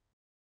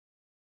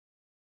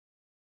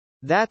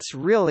 That's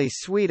really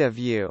sweet of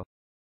you.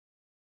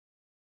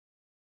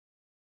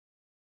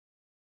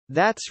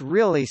 That's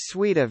really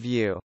sweet of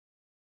you.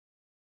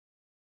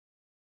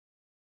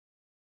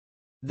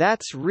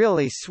 That's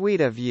really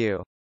sweet of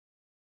you.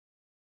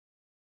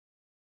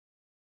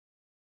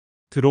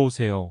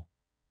 들어오세요.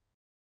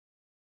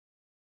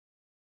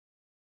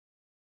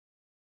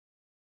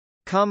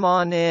 Come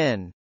on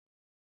in.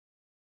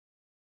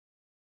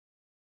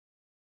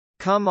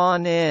 Come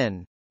on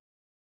in.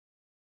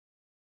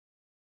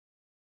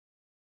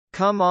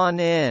 Come on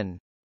in.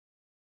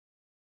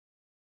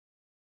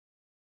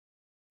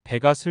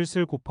 배가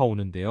슬슬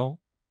고파오는데요.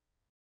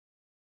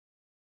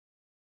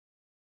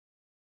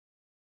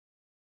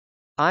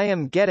 I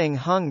am getting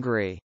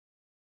hungry.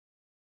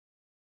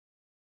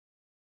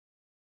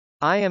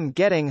 I am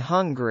getting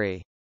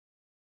hungry.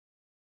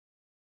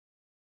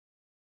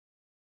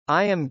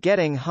 I am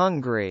getting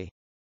hungry.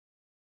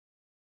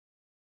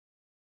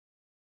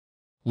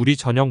 우리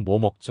저녁 뭐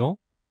먹죠?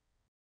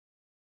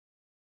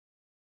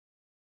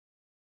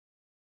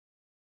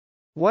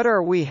 What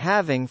are we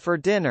having for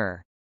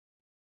dinner?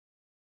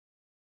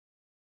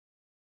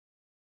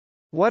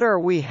 What are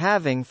we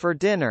having for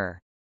dinner?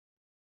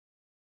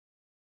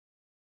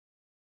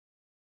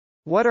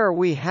 What are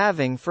we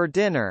having for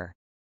dinner?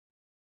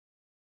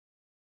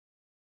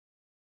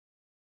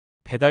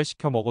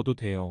 배달시켜 먹어도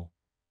돼요.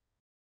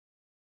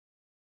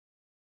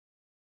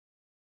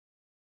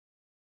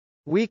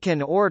 We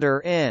can order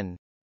in.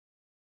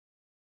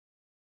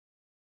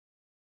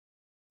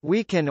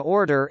 We can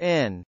order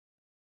in.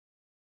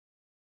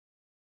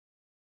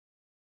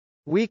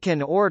 We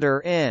can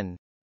order in.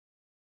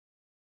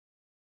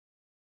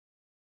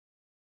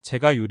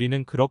 제가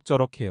요리는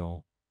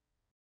그럭저럭해요.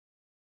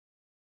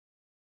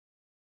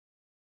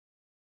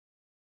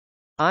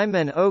 I'm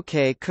an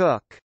okay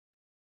cook.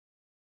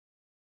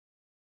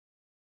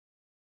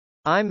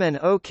 I'm an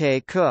okay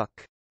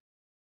cook.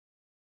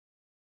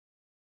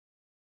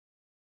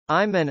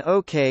 I'm an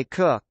okay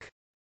cook.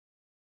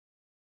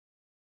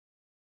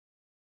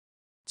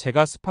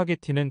 제가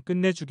스파게티는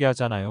끝내주게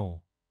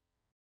하잖아요.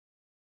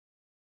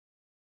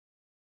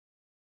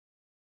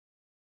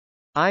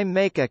 I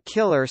make a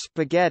killer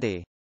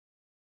spaghetti.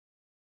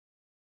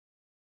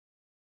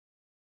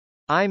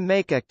 I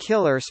make a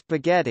killer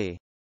spaghetti.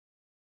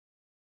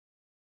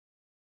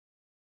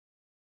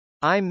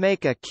 I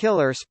make a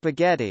killer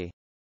spaghetti.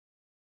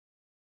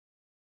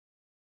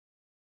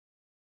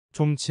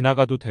 좀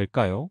지나가도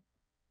될까요?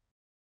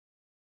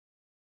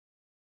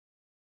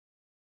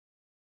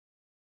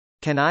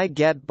 Can I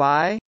get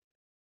by?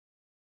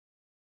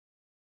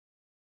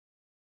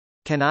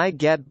 Can I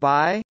get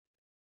by?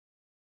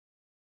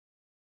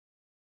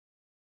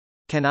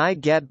 Can I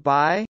get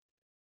by?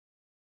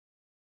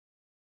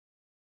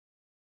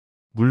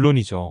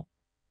 물론이죠.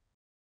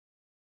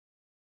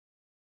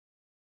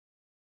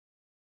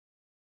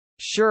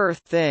 Sure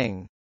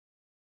thing.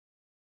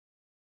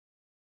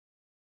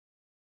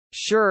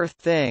 Sure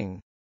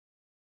thing.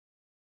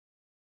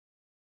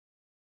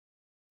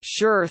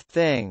 Sure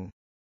thing.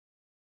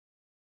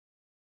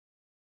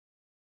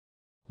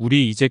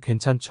 우리 이제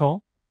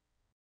괜찮죠?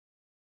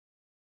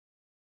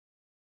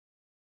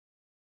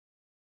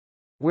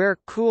 We're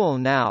cool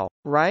now,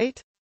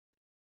 right?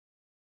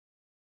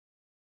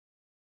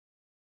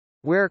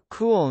 We're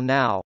cool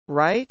now,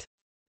 right?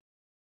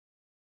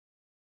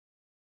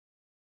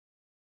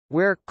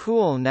 We're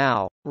cool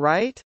now,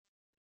 right?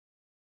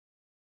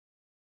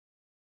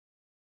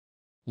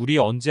 우리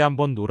언제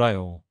한번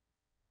놀아요.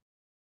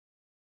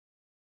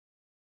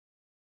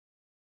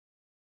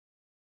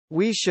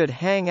 We should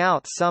hang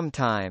out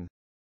sometime.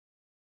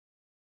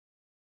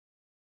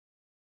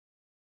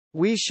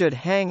 We should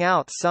hang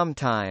out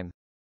sometime.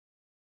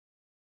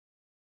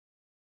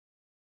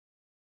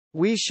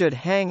 We should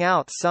hang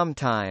out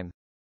sometime.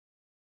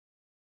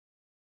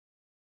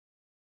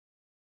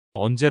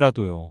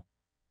 언제라도요.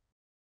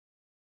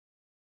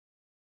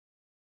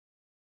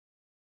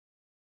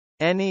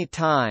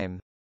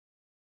 Anytime.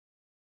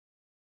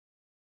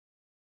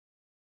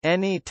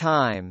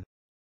 Anytime.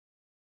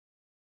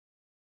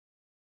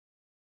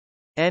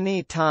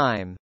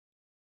 Anytime.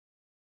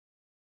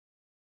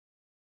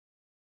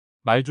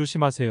 말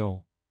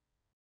조심하세요.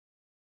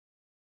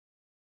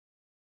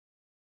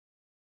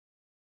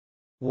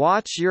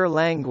 Watch your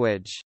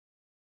language.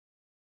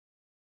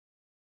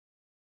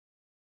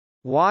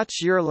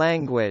 Watch your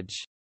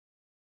language.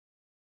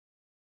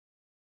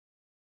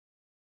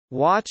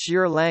 Watch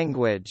your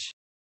language.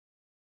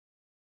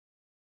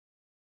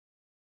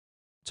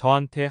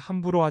 저한테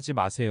함부로 하지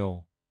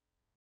마세요.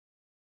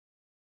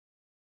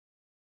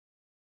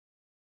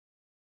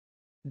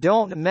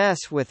 Don't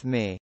mess with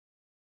me.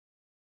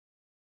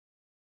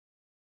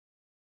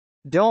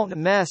 Don't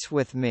mess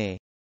with me.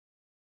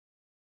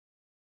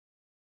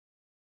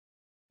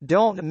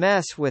 Don't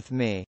mess with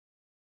me.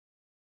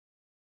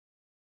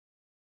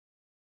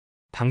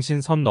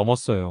 당신 선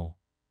넘었어요.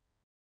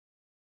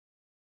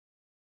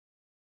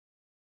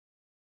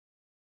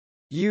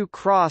 You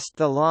crossed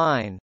the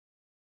line.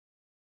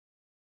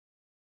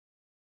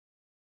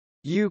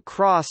 You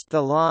crossed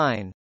the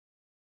line.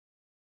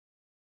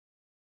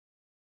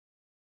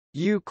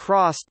 You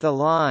crossed the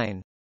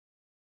line.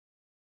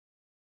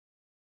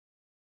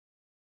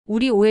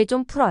 우리 오해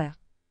좀 풀어요.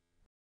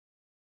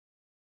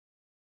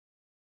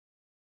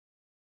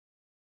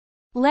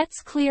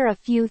 Let's clear a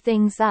few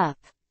things up.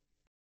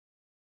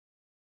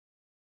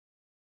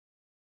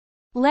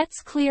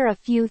 Let's clear a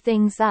few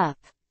things up.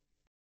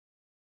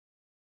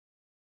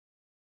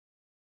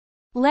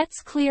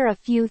 Let's clear a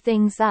few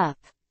things up.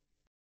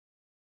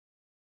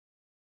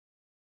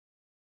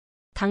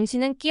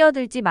 당신은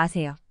끼어들지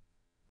마세요.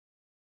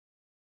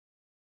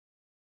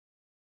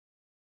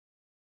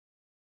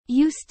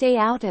 You stay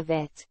out of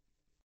it.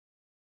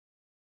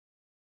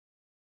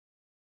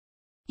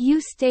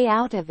 You stay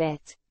out of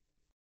it.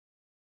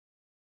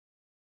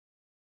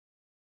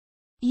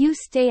 You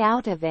stay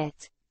out of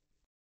it.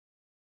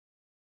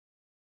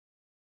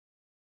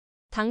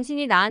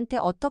 당신이 나한테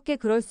어떻게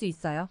그럴 수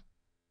있어요?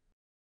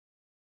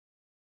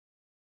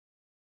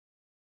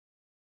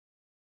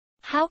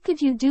 How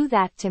could you do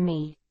that to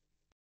me?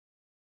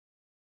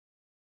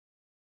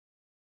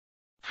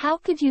 How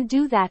could you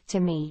do that to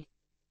me?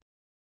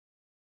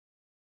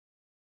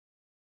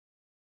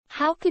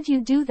 How could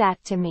you do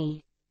that to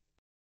me?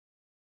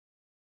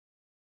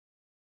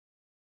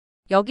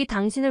 여기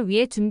당신을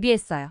위해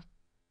준비했어요.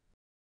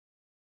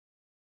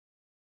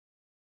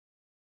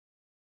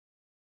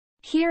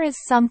 Here is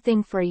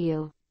something for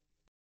you.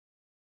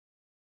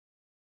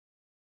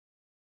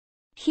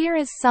 Here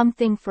is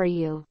something for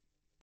you.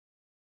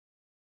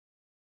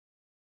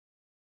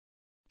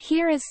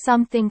 Here is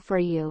something for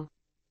you.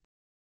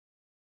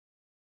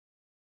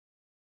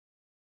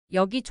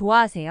 여기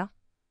좋아하세요?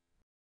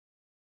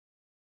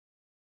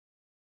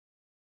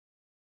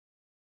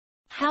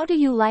 How do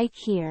you like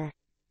here?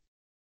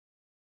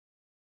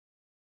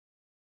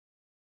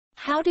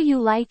 How do you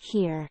like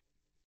here?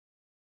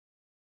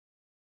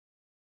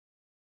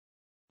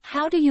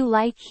 How do you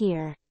like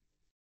here?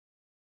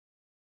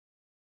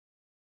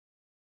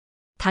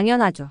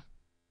 당연하죠.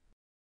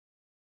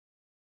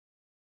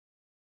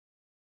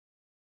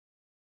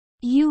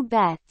 You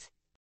bet.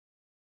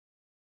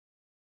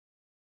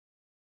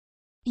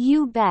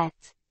 You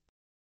bet.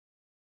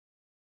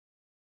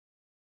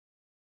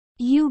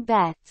 You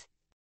bet.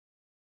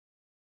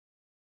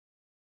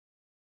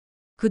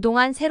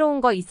 그동안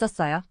새로운 거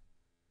있었어요?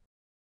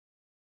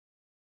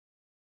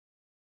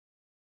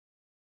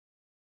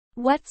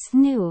 What's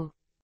new?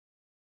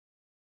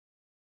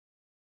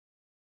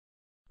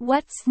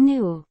 What's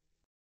new?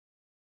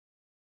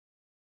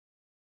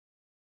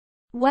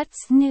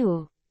 What's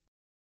new?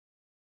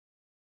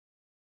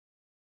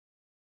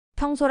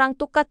 평소랑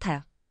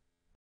똑같아요.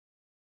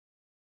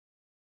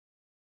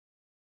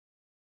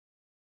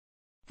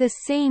 The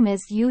same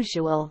as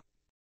usual.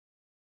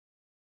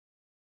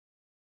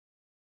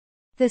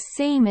 The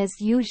same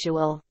as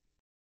usual.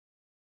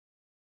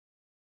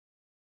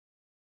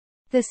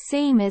 The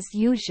same as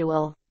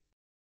usual.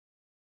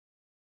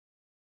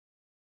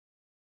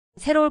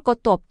 새로울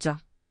것도 없죠.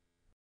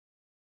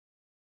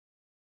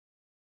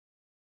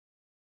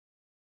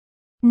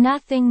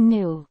 Nothing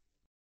new.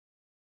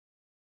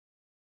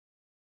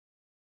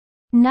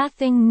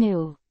 Nothing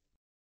new.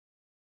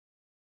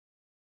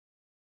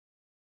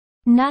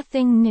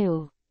 Nothing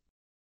new.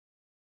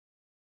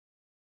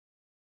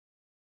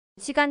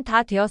 시간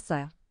다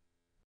되었어요.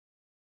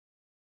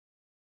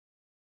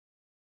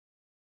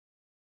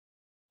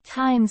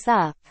 Time's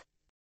up.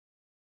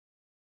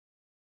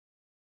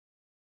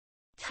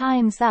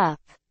 Time's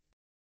up.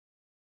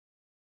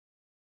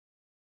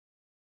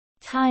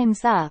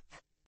 Time's up.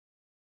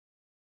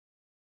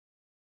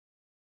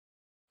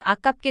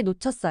 아깝게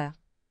놓쳤어요.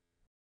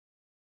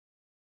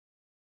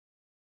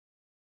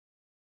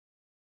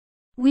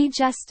 We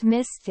just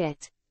missed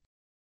it.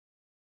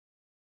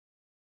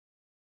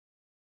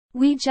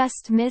 We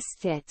just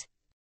missed it.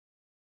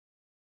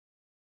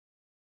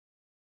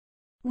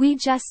 We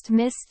just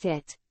missed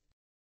it.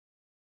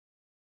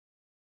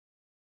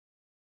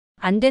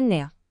 안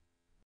됐네요.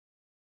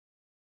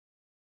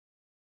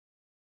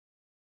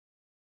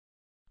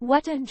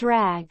 What a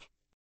drag.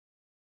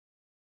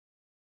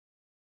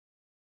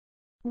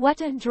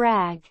 What a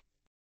drag.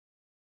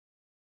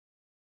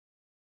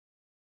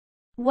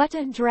 What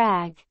a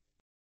drag.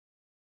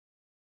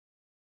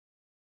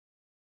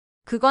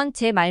 그건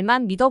제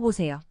말만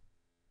믿어보세요.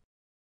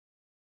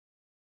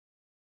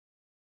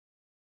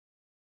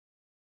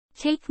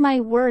 Take my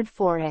word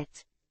for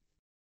it.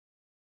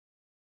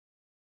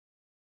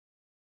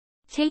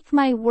 Take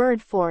my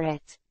word for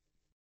it.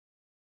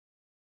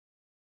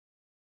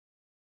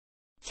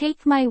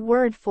 Take my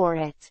word for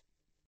it.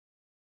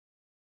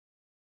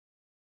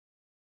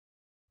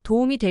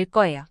 도움이 될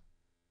거예요.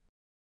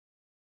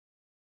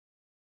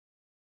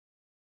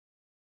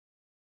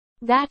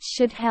 That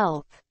should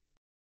help.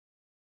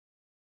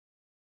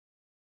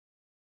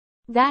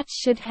 That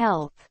should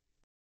help.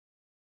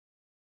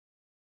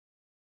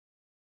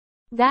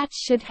 That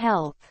should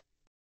help.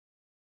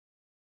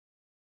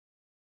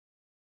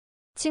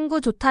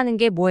 친구 좋다는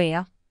게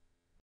뭐예요?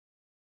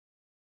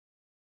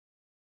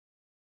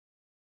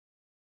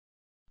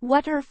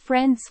 What are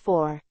friends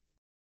for?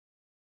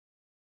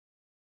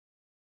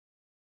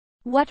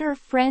 What are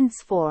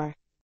friends for?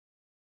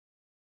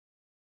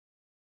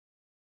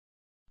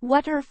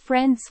 What are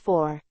friends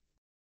for?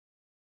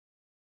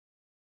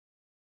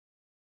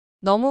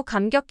 너무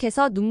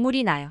감격해서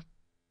눈물이 나요.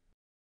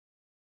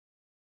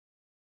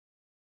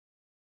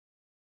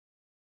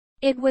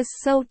 It was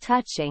so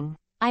touching,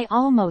 I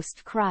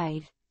almost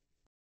cried.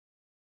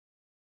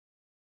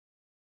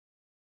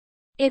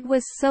 It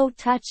was so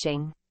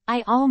touching,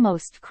 I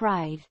almost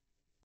cried.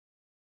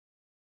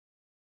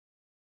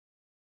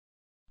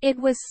 It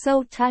was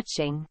so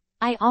touching,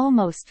 I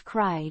almost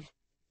cried.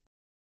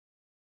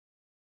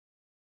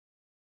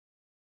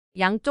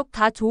 양쪽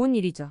다 좋은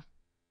일이죠.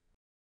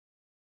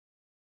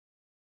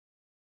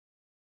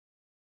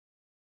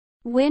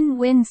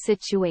 Win-win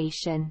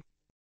situation.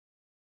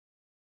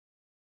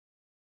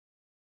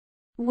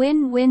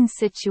 Win-win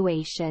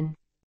situation.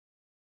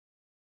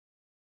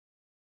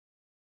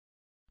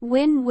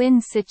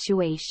 Win-win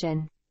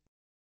situation.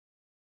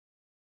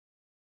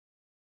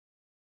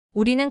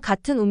 우리는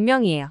같은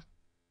운명이에요.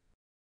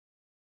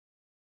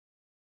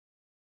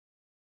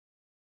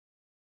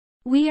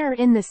 We are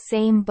in the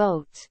same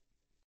boat.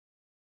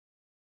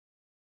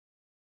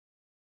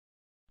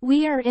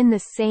 We are in the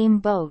same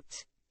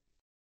boat.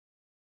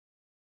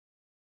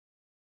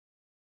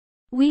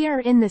 We are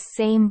in the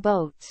same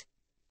boat.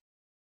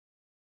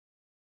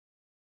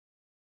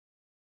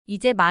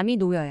 이제 마음이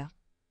놓여요.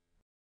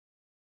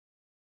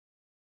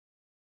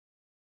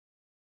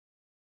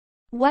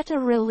 What a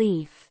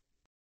relief.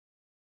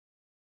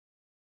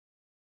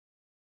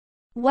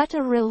 What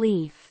a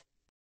relief.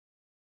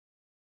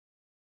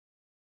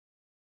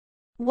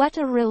 What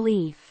a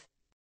relief.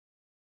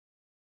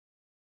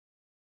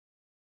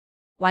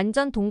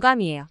 완전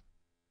동감이에요.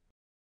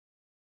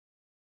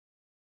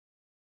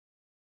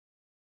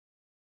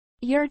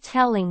 You're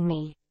telling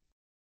me.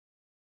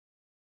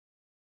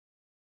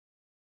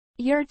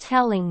 You're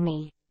telling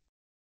me.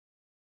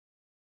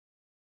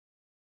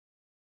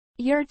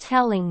 You're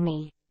telling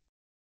me.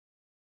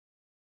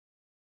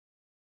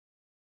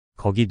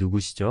 거기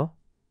누구시죠?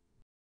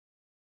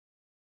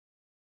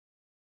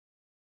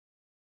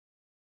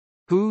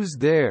 Who's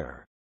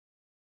there?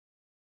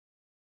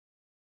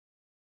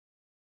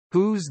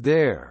 Who's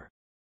there?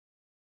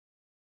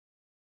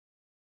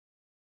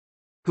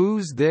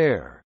 Who's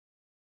there?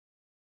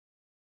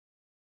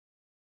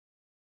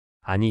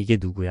 아니 이게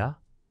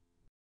누구야?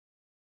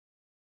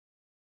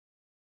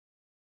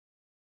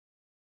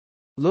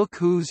 Look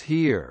who's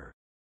here.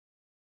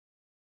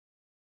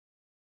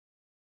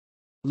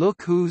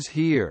 Look who's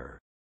here.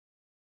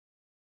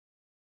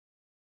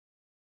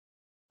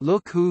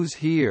 Look who's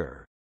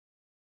here.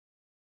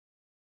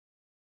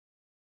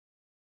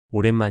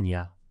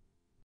 오랜만이야.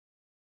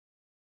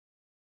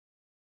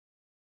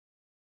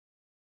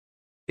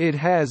 It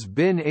has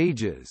been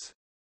ages.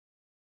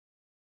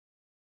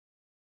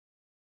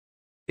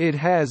 It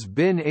has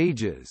been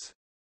ages.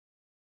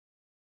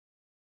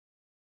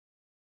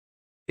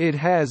 It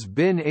has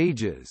been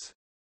ages.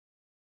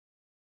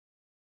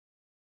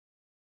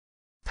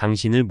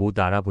 당신을 못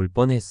알아볼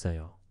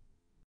뻔했어요.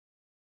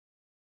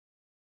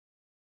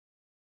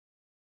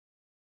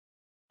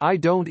 I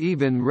don't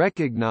even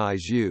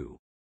recognize you.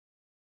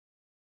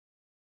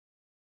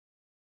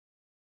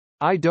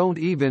 I don't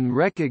even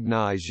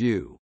recognize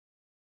you.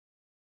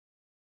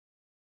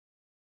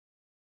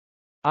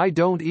 I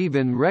don't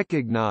even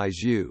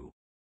recognize you.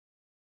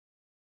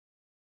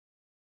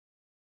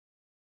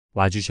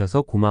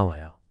 와주셔서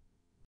고마워요.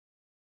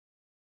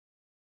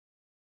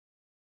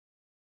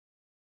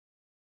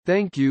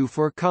 Thank you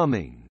for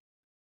coming.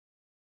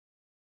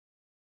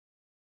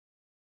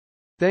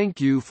 Thank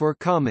you for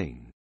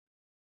coming.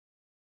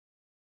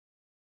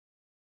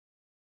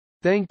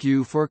 Thank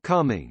you for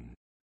coming.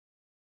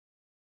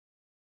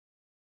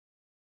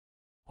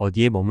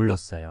 어디에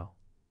머물렀어요?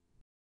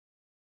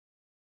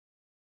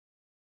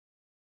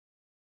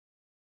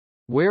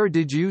 Where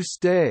did you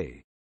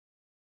stay?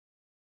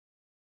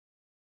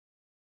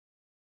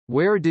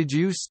 Where did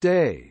you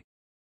stay?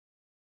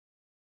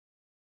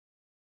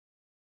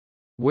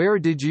 Where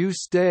did you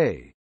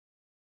stay?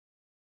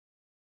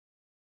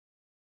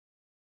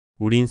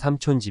 우린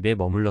삼촌 집에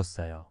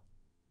머물렀어요.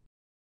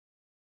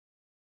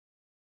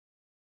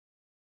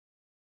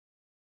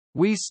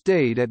 We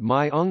stayed at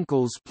my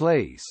uncle's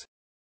place.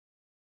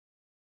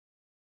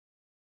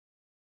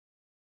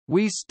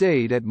 We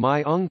stayed at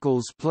my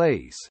uncle's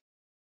place.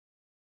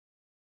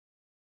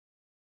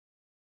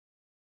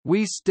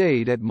 We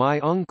stayed at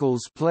my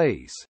uncle's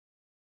place.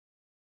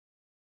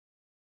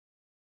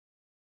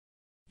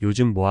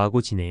 요즘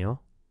뭐하고 지내요?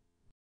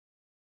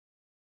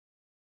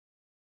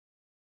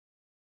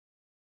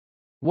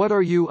 What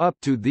are you up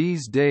to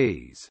these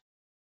days?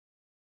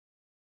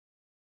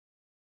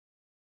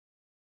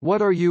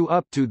 What are you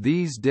up to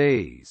these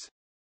days?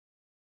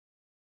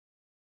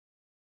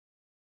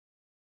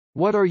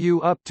 What are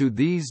you up to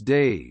these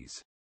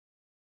days?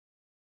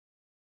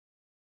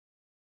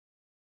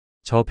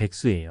 저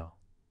백수예요.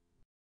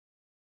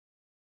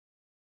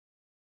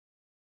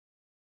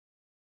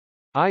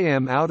 I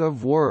am out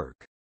of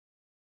work.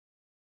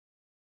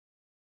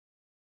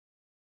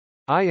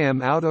 I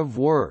am out of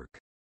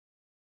work.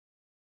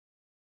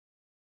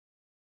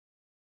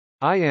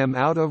 I am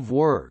out of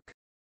work.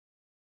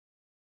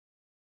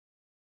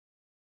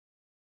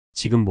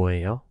 지금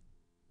뭐해요?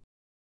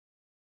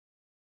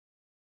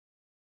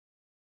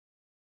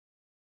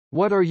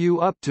 What are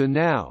you up to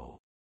now?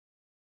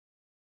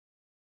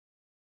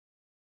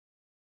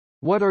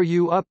 What are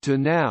you up to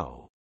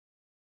now?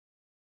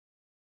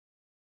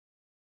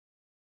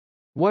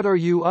 What are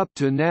you up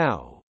to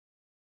now?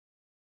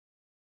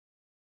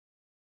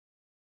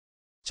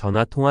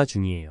 전화 통화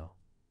중이에요.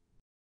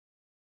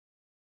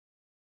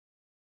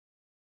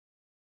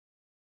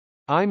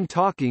 I'm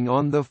talking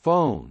on the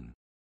phone.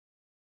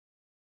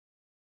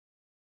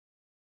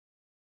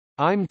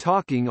 I'm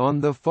talking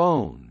on the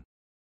phone.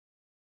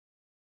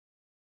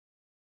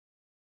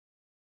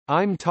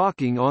 I'm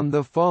talking on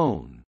the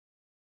phone.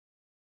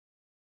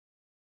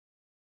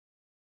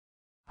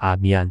 아,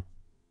 미안.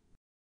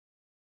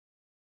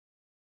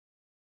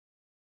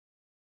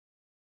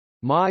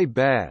 My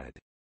bad.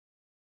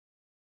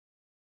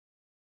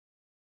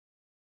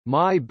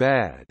 My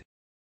bad.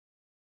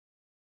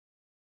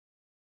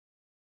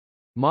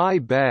 My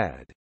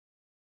bad.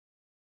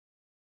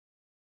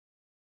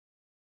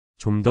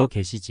 좀 더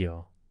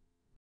계시지요.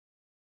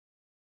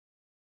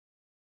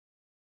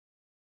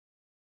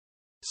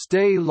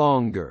 Stay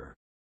longer.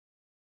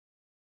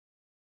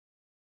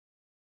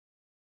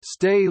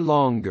 Stay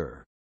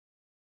longer.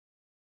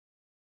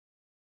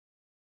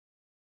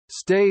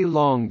 Stay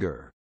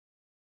longer.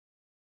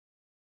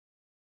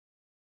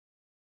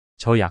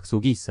 저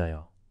약속이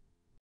있어요.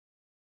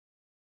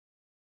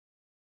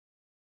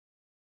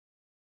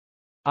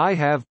 I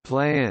have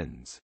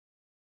plans.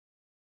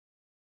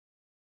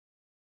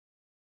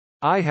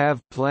 I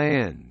have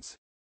plans.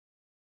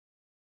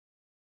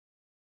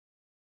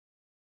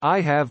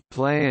 I have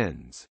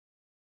plans.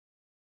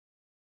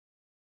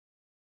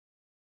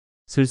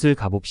 슬슬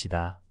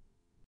가봅시다.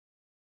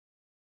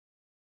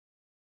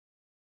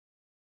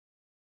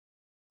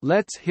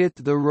 Let's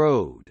hit the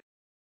road.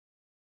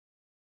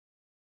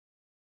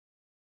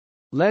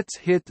 Let's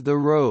hit the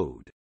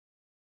road.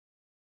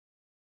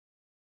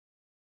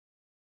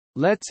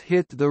 Let's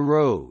hit the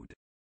road.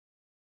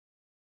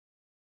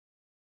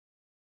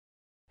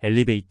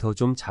 엘리베이터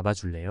좀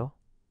잡아줄래요?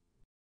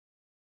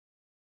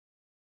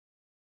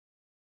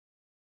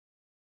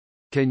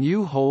 Can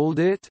you hold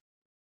it?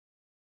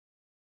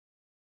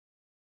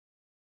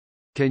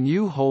 Can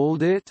you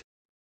hold it?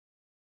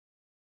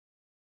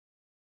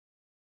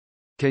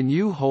 Can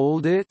you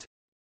hold it?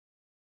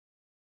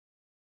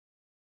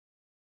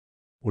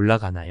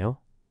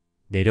 올라가나요?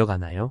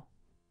 내려가나요?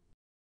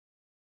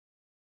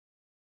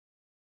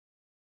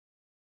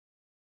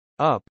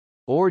 Up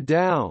or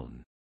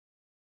down.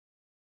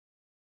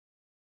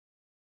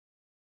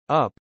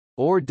 Up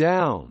or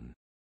down.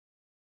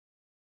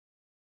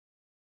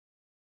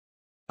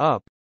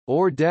 Up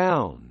or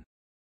down.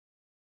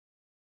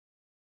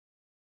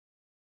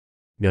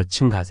 몇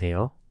층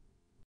가세요?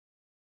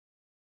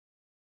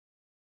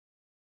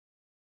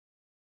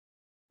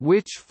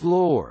 Which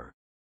floor?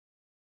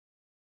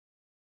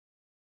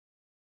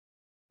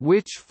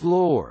 Which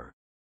floor?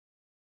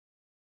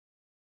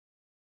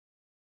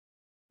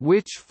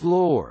 Which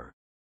floor?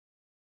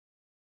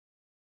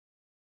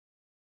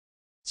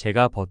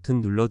 제가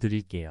버튼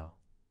눌러드릴게요.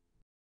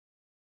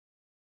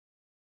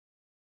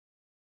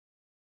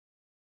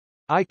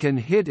 I can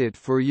hit it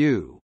for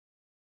you.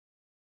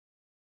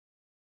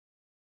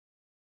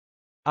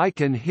 I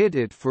can hit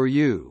it for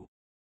you.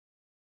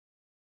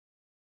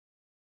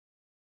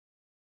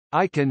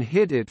 I can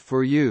hit it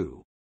for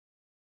you.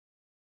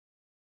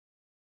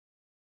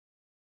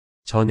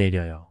 저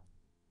내려요.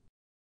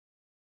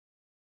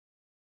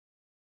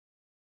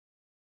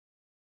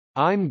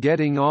 I'm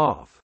getting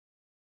off.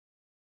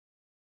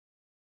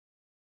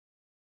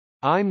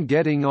 I'm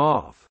getting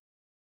off.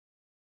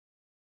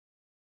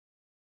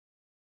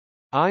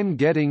 I'm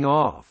getting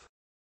off.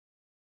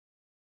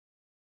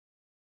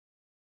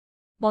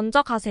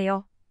 먼저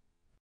가세요.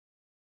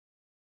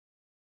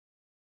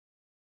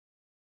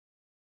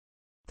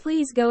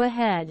 Please go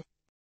ahead.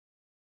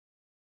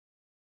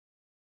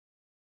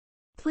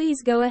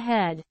 Please go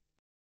ahead.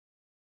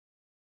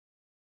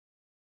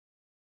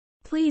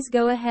 Please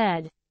go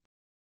ahead.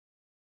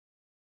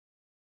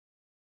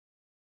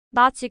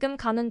 나 지금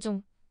가는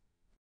중.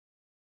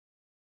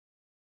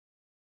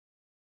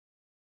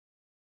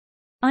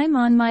 I'm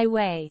on my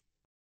way.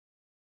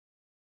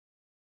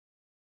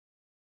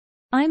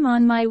 I'm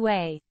on my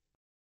way.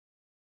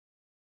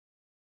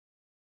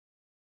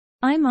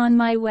 I'm on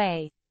my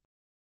way.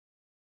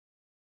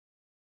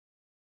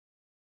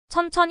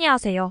 천천히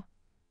하세요.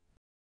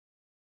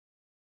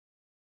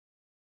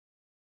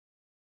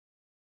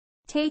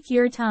 Take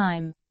your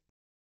time.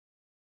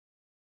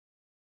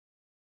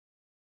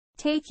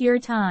 Take your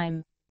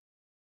time.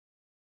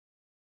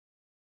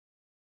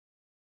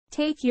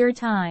 Take your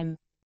time.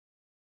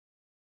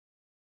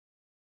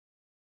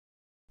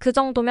 그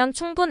정도면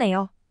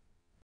충분해요.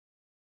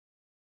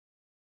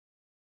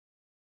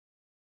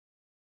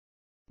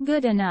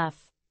 Good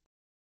enough.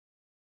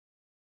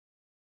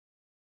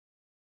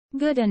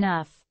 Good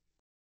enough.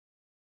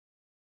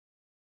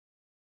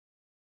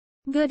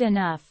 Good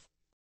enough.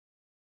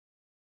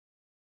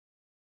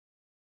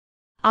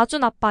 아주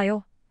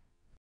나빠요.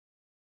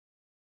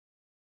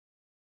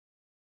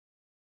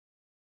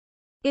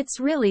 It's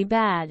really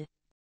bad.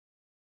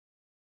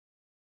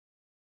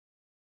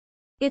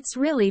 It's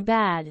really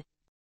bad.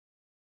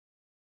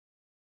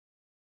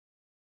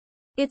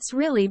 It's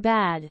really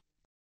bad.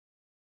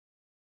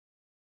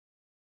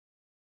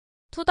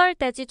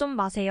 투덜대지 좀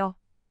마세요.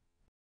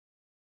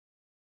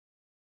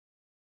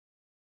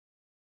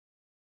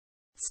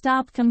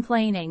 Stop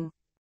complaining.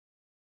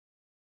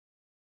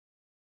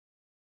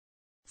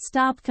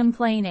 Stop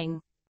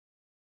complaining.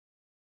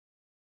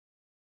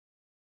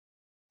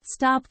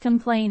 Stop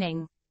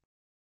complaining.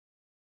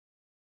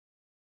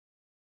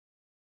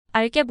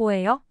 알게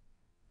뭐예요?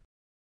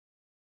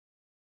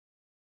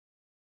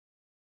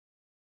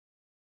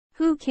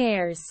 Who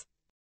cares?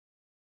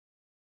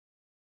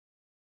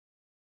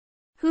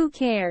 Who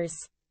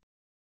cares?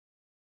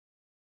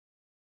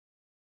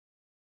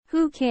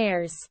 Who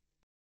cares?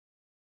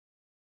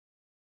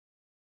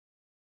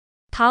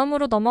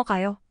 다음으로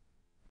넘어가요.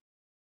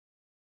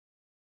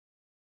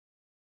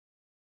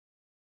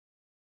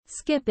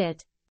 Skip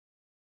it.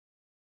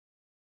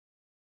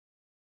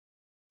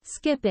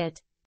 Skip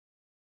it.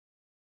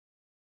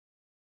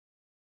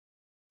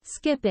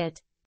 Skip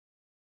it.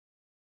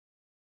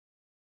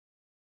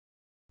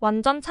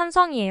 완전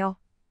찬성이에요.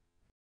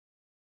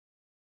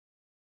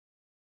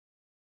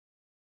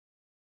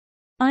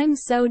 I'm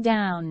so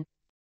down.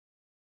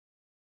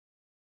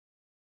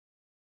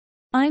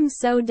 I'm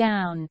so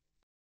down.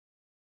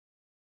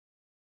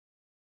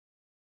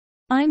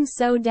 I'm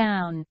so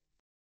down.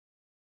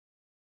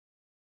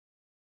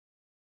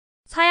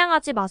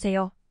 사양하지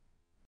마세요.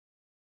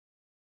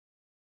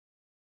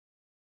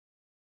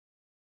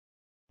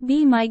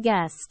 Be my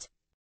guest.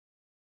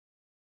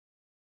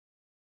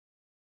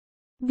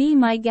 Be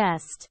my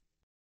guest.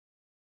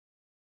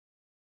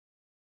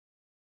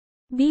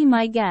 Be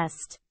my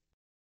guest.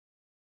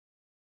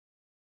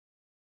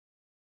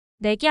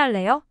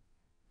 내기할래요?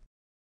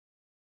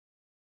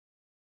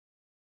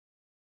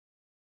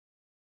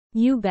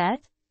 You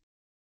bet.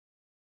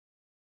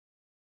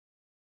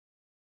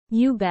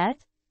 You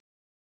bet.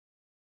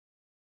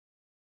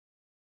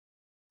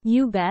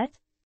 You bet.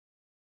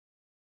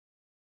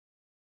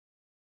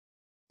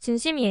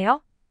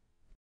 진심이에요?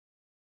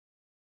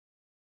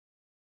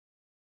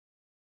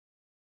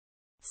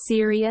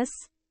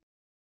 Serious.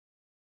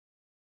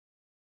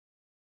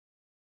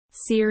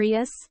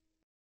 Serious.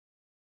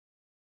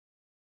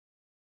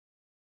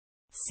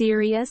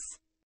 Serious.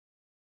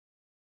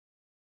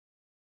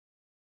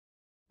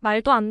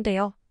 말도 안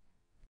돼요.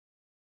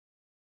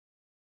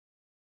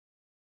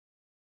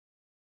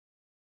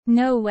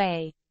 No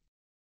way.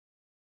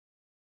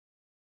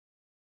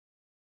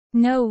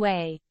 No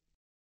way.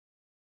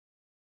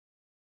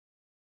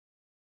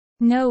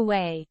 No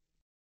way.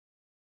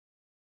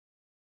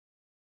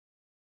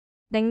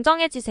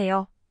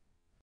 냉정해지세요.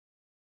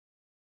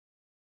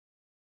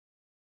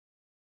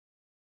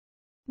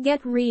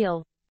 Get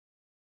real.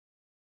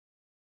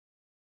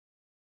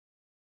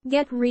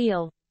 Get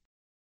real.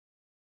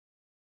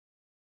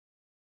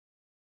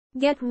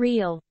 Get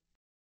real.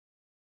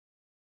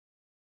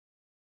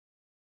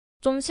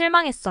 좀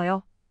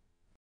실망했어요.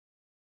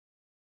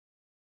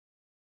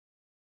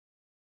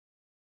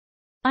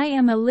 I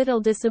am a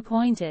little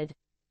disappointed.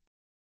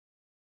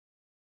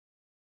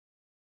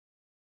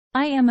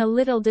 I am a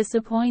little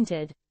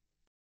disappointed.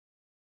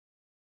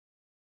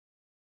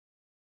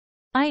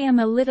 I am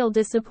a little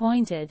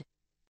disappointed.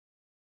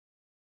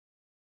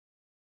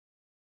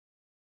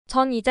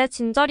 전 이제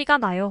진저리가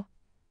나요.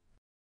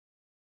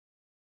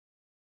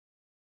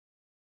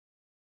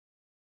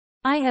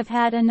 I have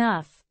had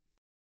enough.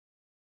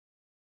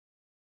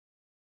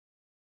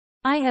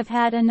 I have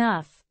had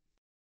enough.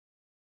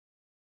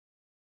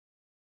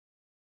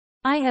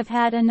 I have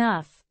had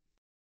enough.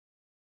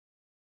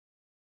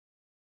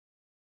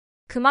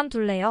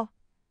 그만둘래요.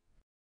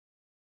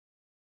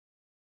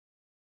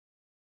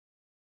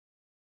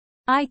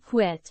 I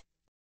quit.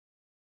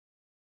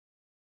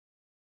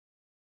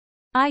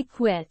 I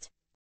quit.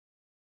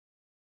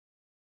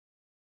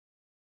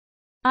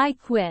 I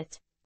quit.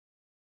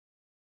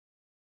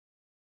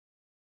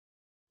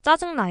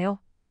 짜증나요.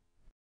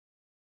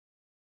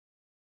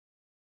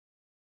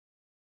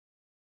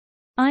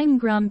 I'm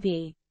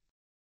grumpy.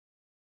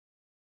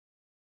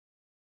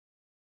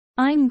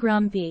 I'm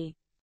grumpy.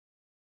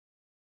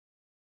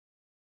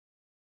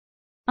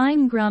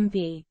 I'm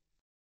grumpy.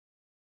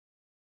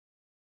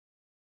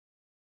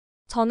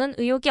 저는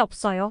의욕이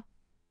없어요.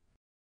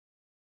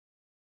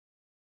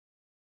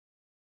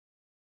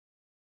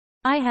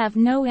 I have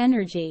no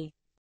energy.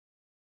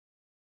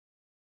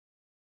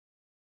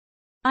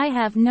 I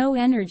have no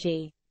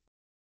energy.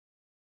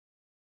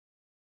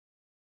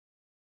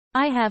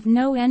 I have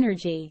no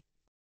energy.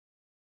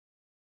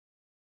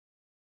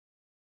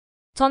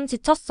 전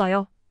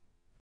지쳤어요.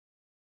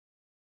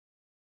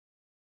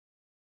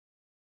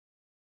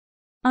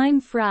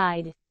 I'm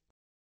fried.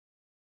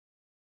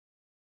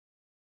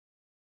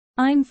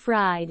 I'm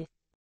fried.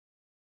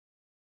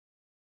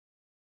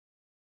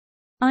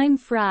 I'm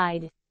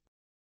fried.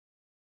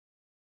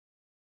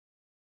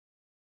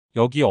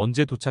 여기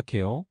언제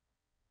도착해요?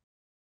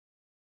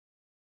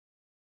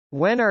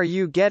 When are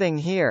you getting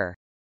here?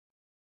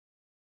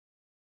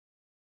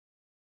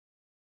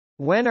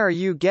 When are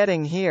you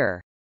getting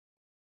here?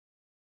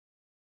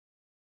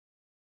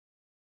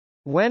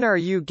 When are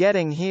you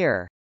getting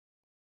here?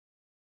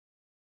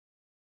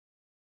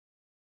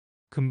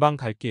 금방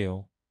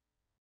갈게요.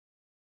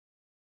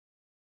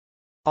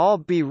 I'll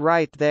be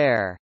right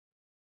there.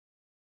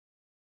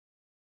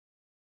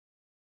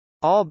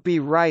 I'll be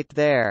right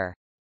there.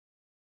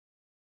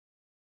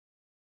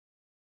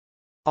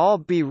 I'll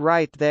be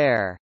right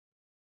there.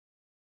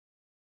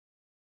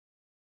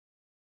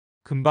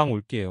 금방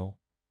올게요.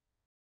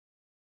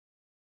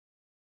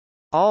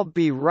 I'll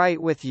be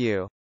right with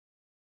you.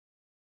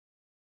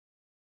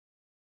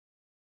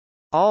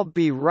 I'll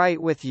be right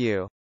with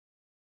you.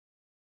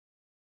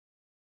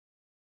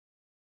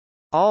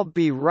 I'll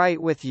be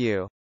right with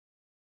you.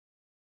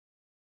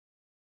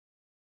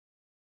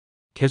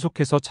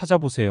 계속해서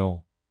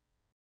찾아보세요.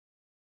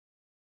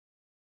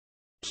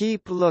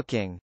 Keep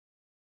looking.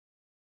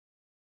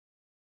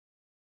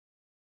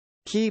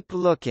 Keep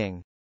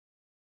looking.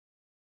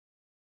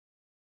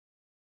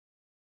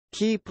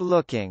 Keep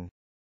looking.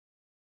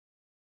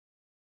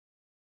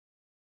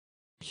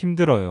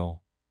 힘들어요.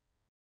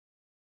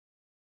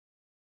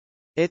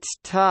 It's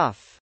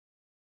tough.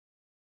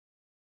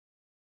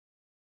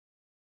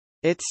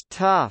 It's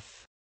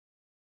tough.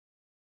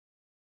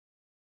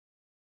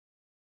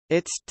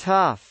 It's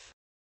tough.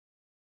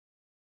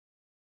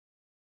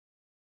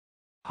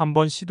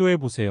 한번 시도해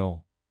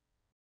보세요.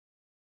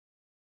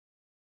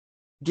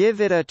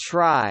 Give it a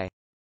try.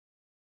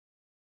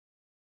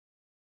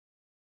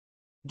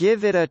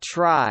 Give it a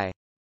try.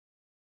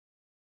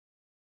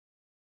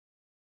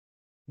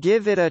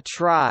 Give it a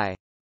try.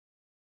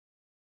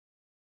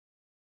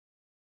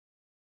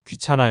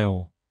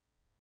 귀찮아요.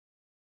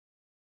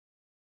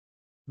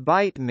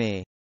 Bite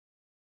me.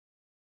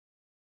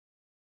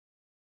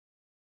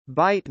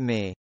 Bite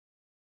me.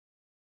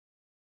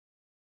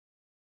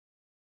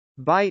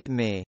 Bite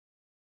me.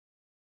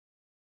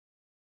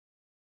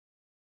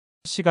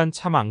 시간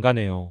참 안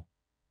가네요.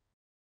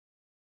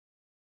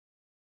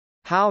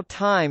 How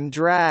time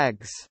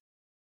drags.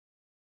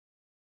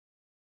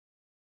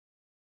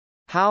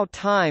 How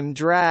time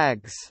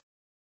drags.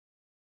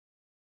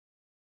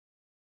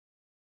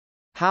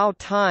 How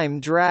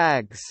time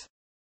drags.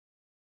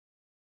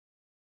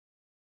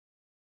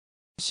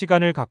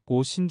 시간을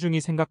갖고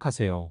신중히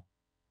생각하세요.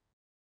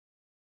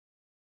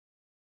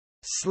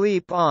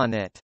 Sleep on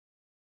it.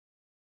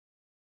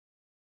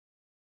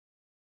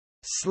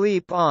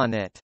 Sleep on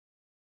it.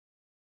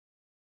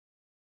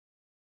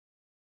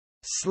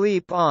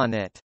 Sleep on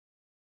it.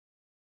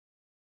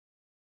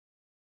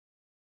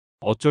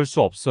 어쩔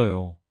수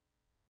없어요.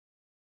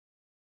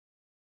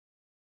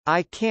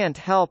 I can't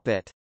help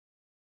it.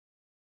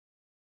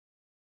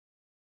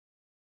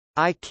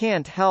 I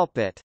can't help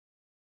it.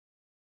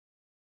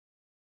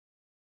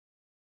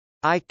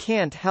 I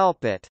can't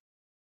help it.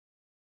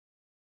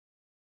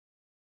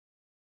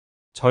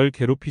 절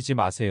괴롭히지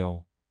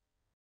마세요.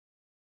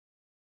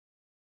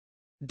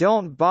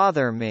 Don't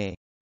bother me.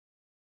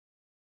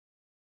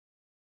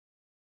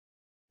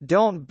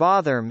 Don't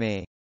bother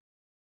me.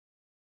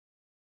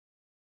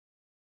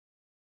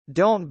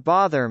 Don't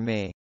bother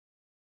me.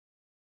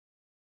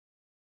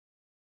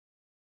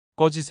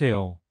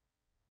 꺼지세요.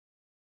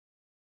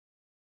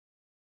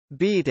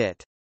 Beat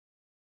it.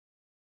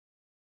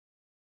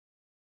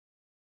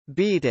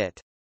 Beat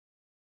it.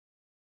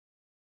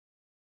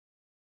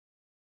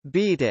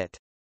 Beat it.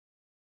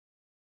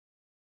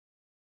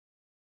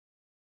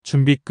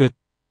 준비 끝.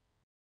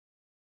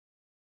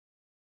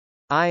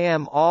 I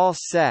am all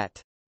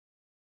set.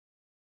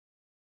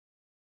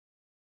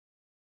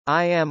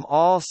 I am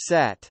all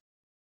set.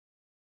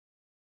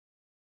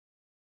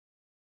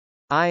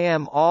 I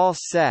am all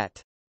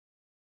set.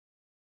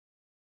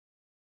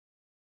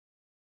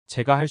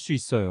 제가 할 수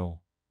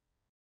있어요.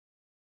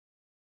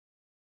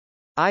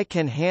 I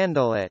can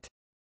handle it.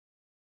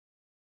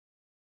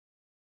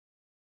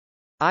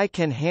 I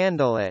can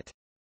handle it.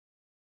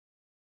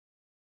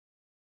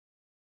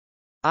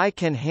 I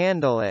can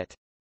handle it.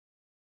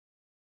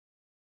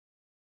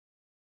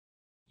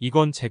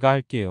 이건 제가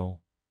할게요.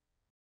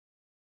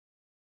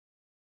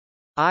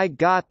 I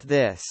got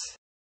this.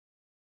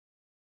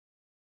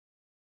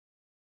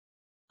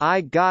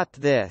 I got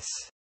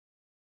this.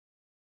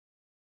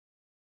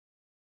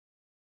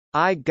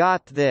 I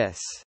got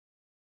this.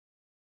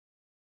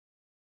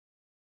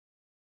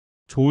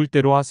 좋을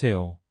대로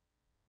하세요.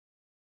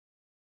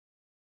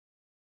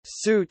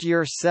 Suit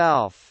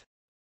yourself.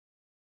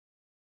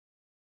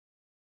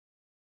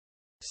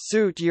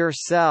 Suit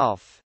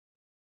yourself.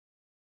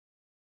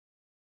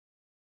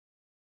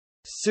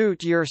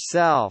 Suit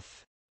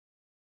yourself.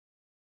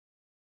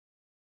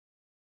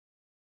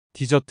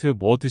 디저트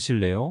뭐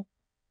드실래요?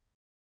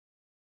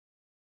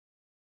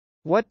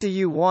 What do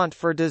you want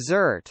for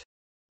dessert?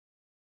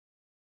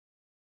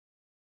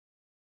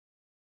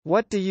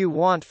 What do you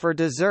want for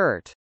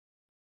dessert?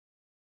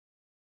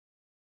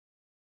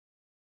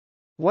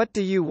 What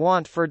do you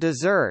want for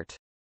dessert?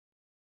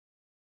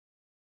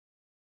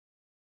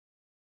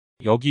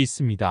 여기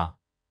있습니다.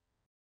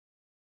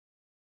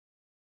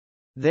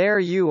 There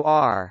you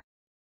are.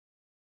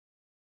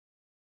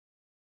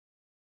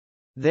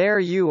 There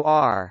you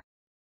are.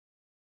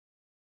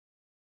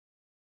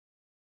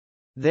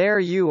 There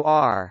you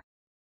are.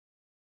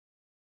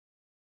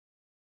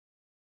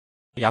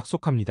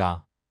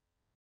 약속합니다.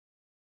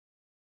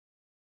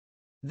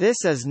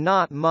 This is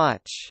not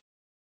much.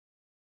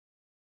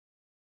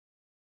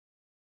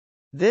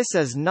 This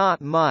is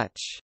not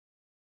much.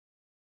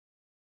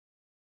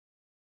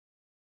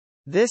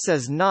 This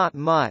is not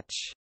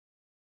much.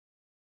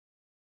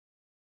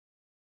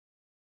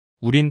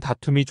 우린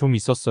다툼이 좀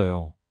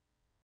있었어요.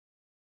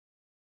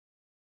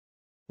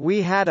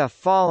 We had a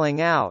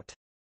falling out.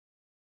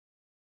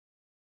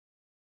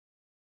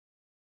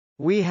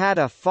 We had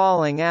a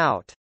falling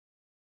out.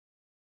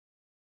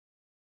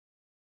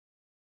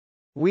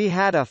 We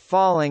had a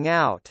falling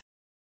out.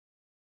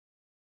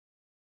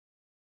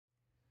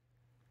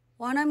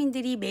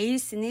 원어민들이 매일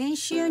쓰는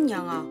쉬운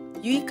영어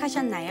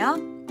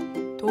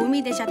유익하셨나요?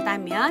 도움이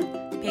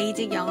되셨다면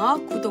베이직 영어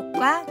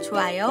구독과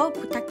좋아요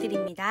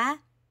부탁드립니다.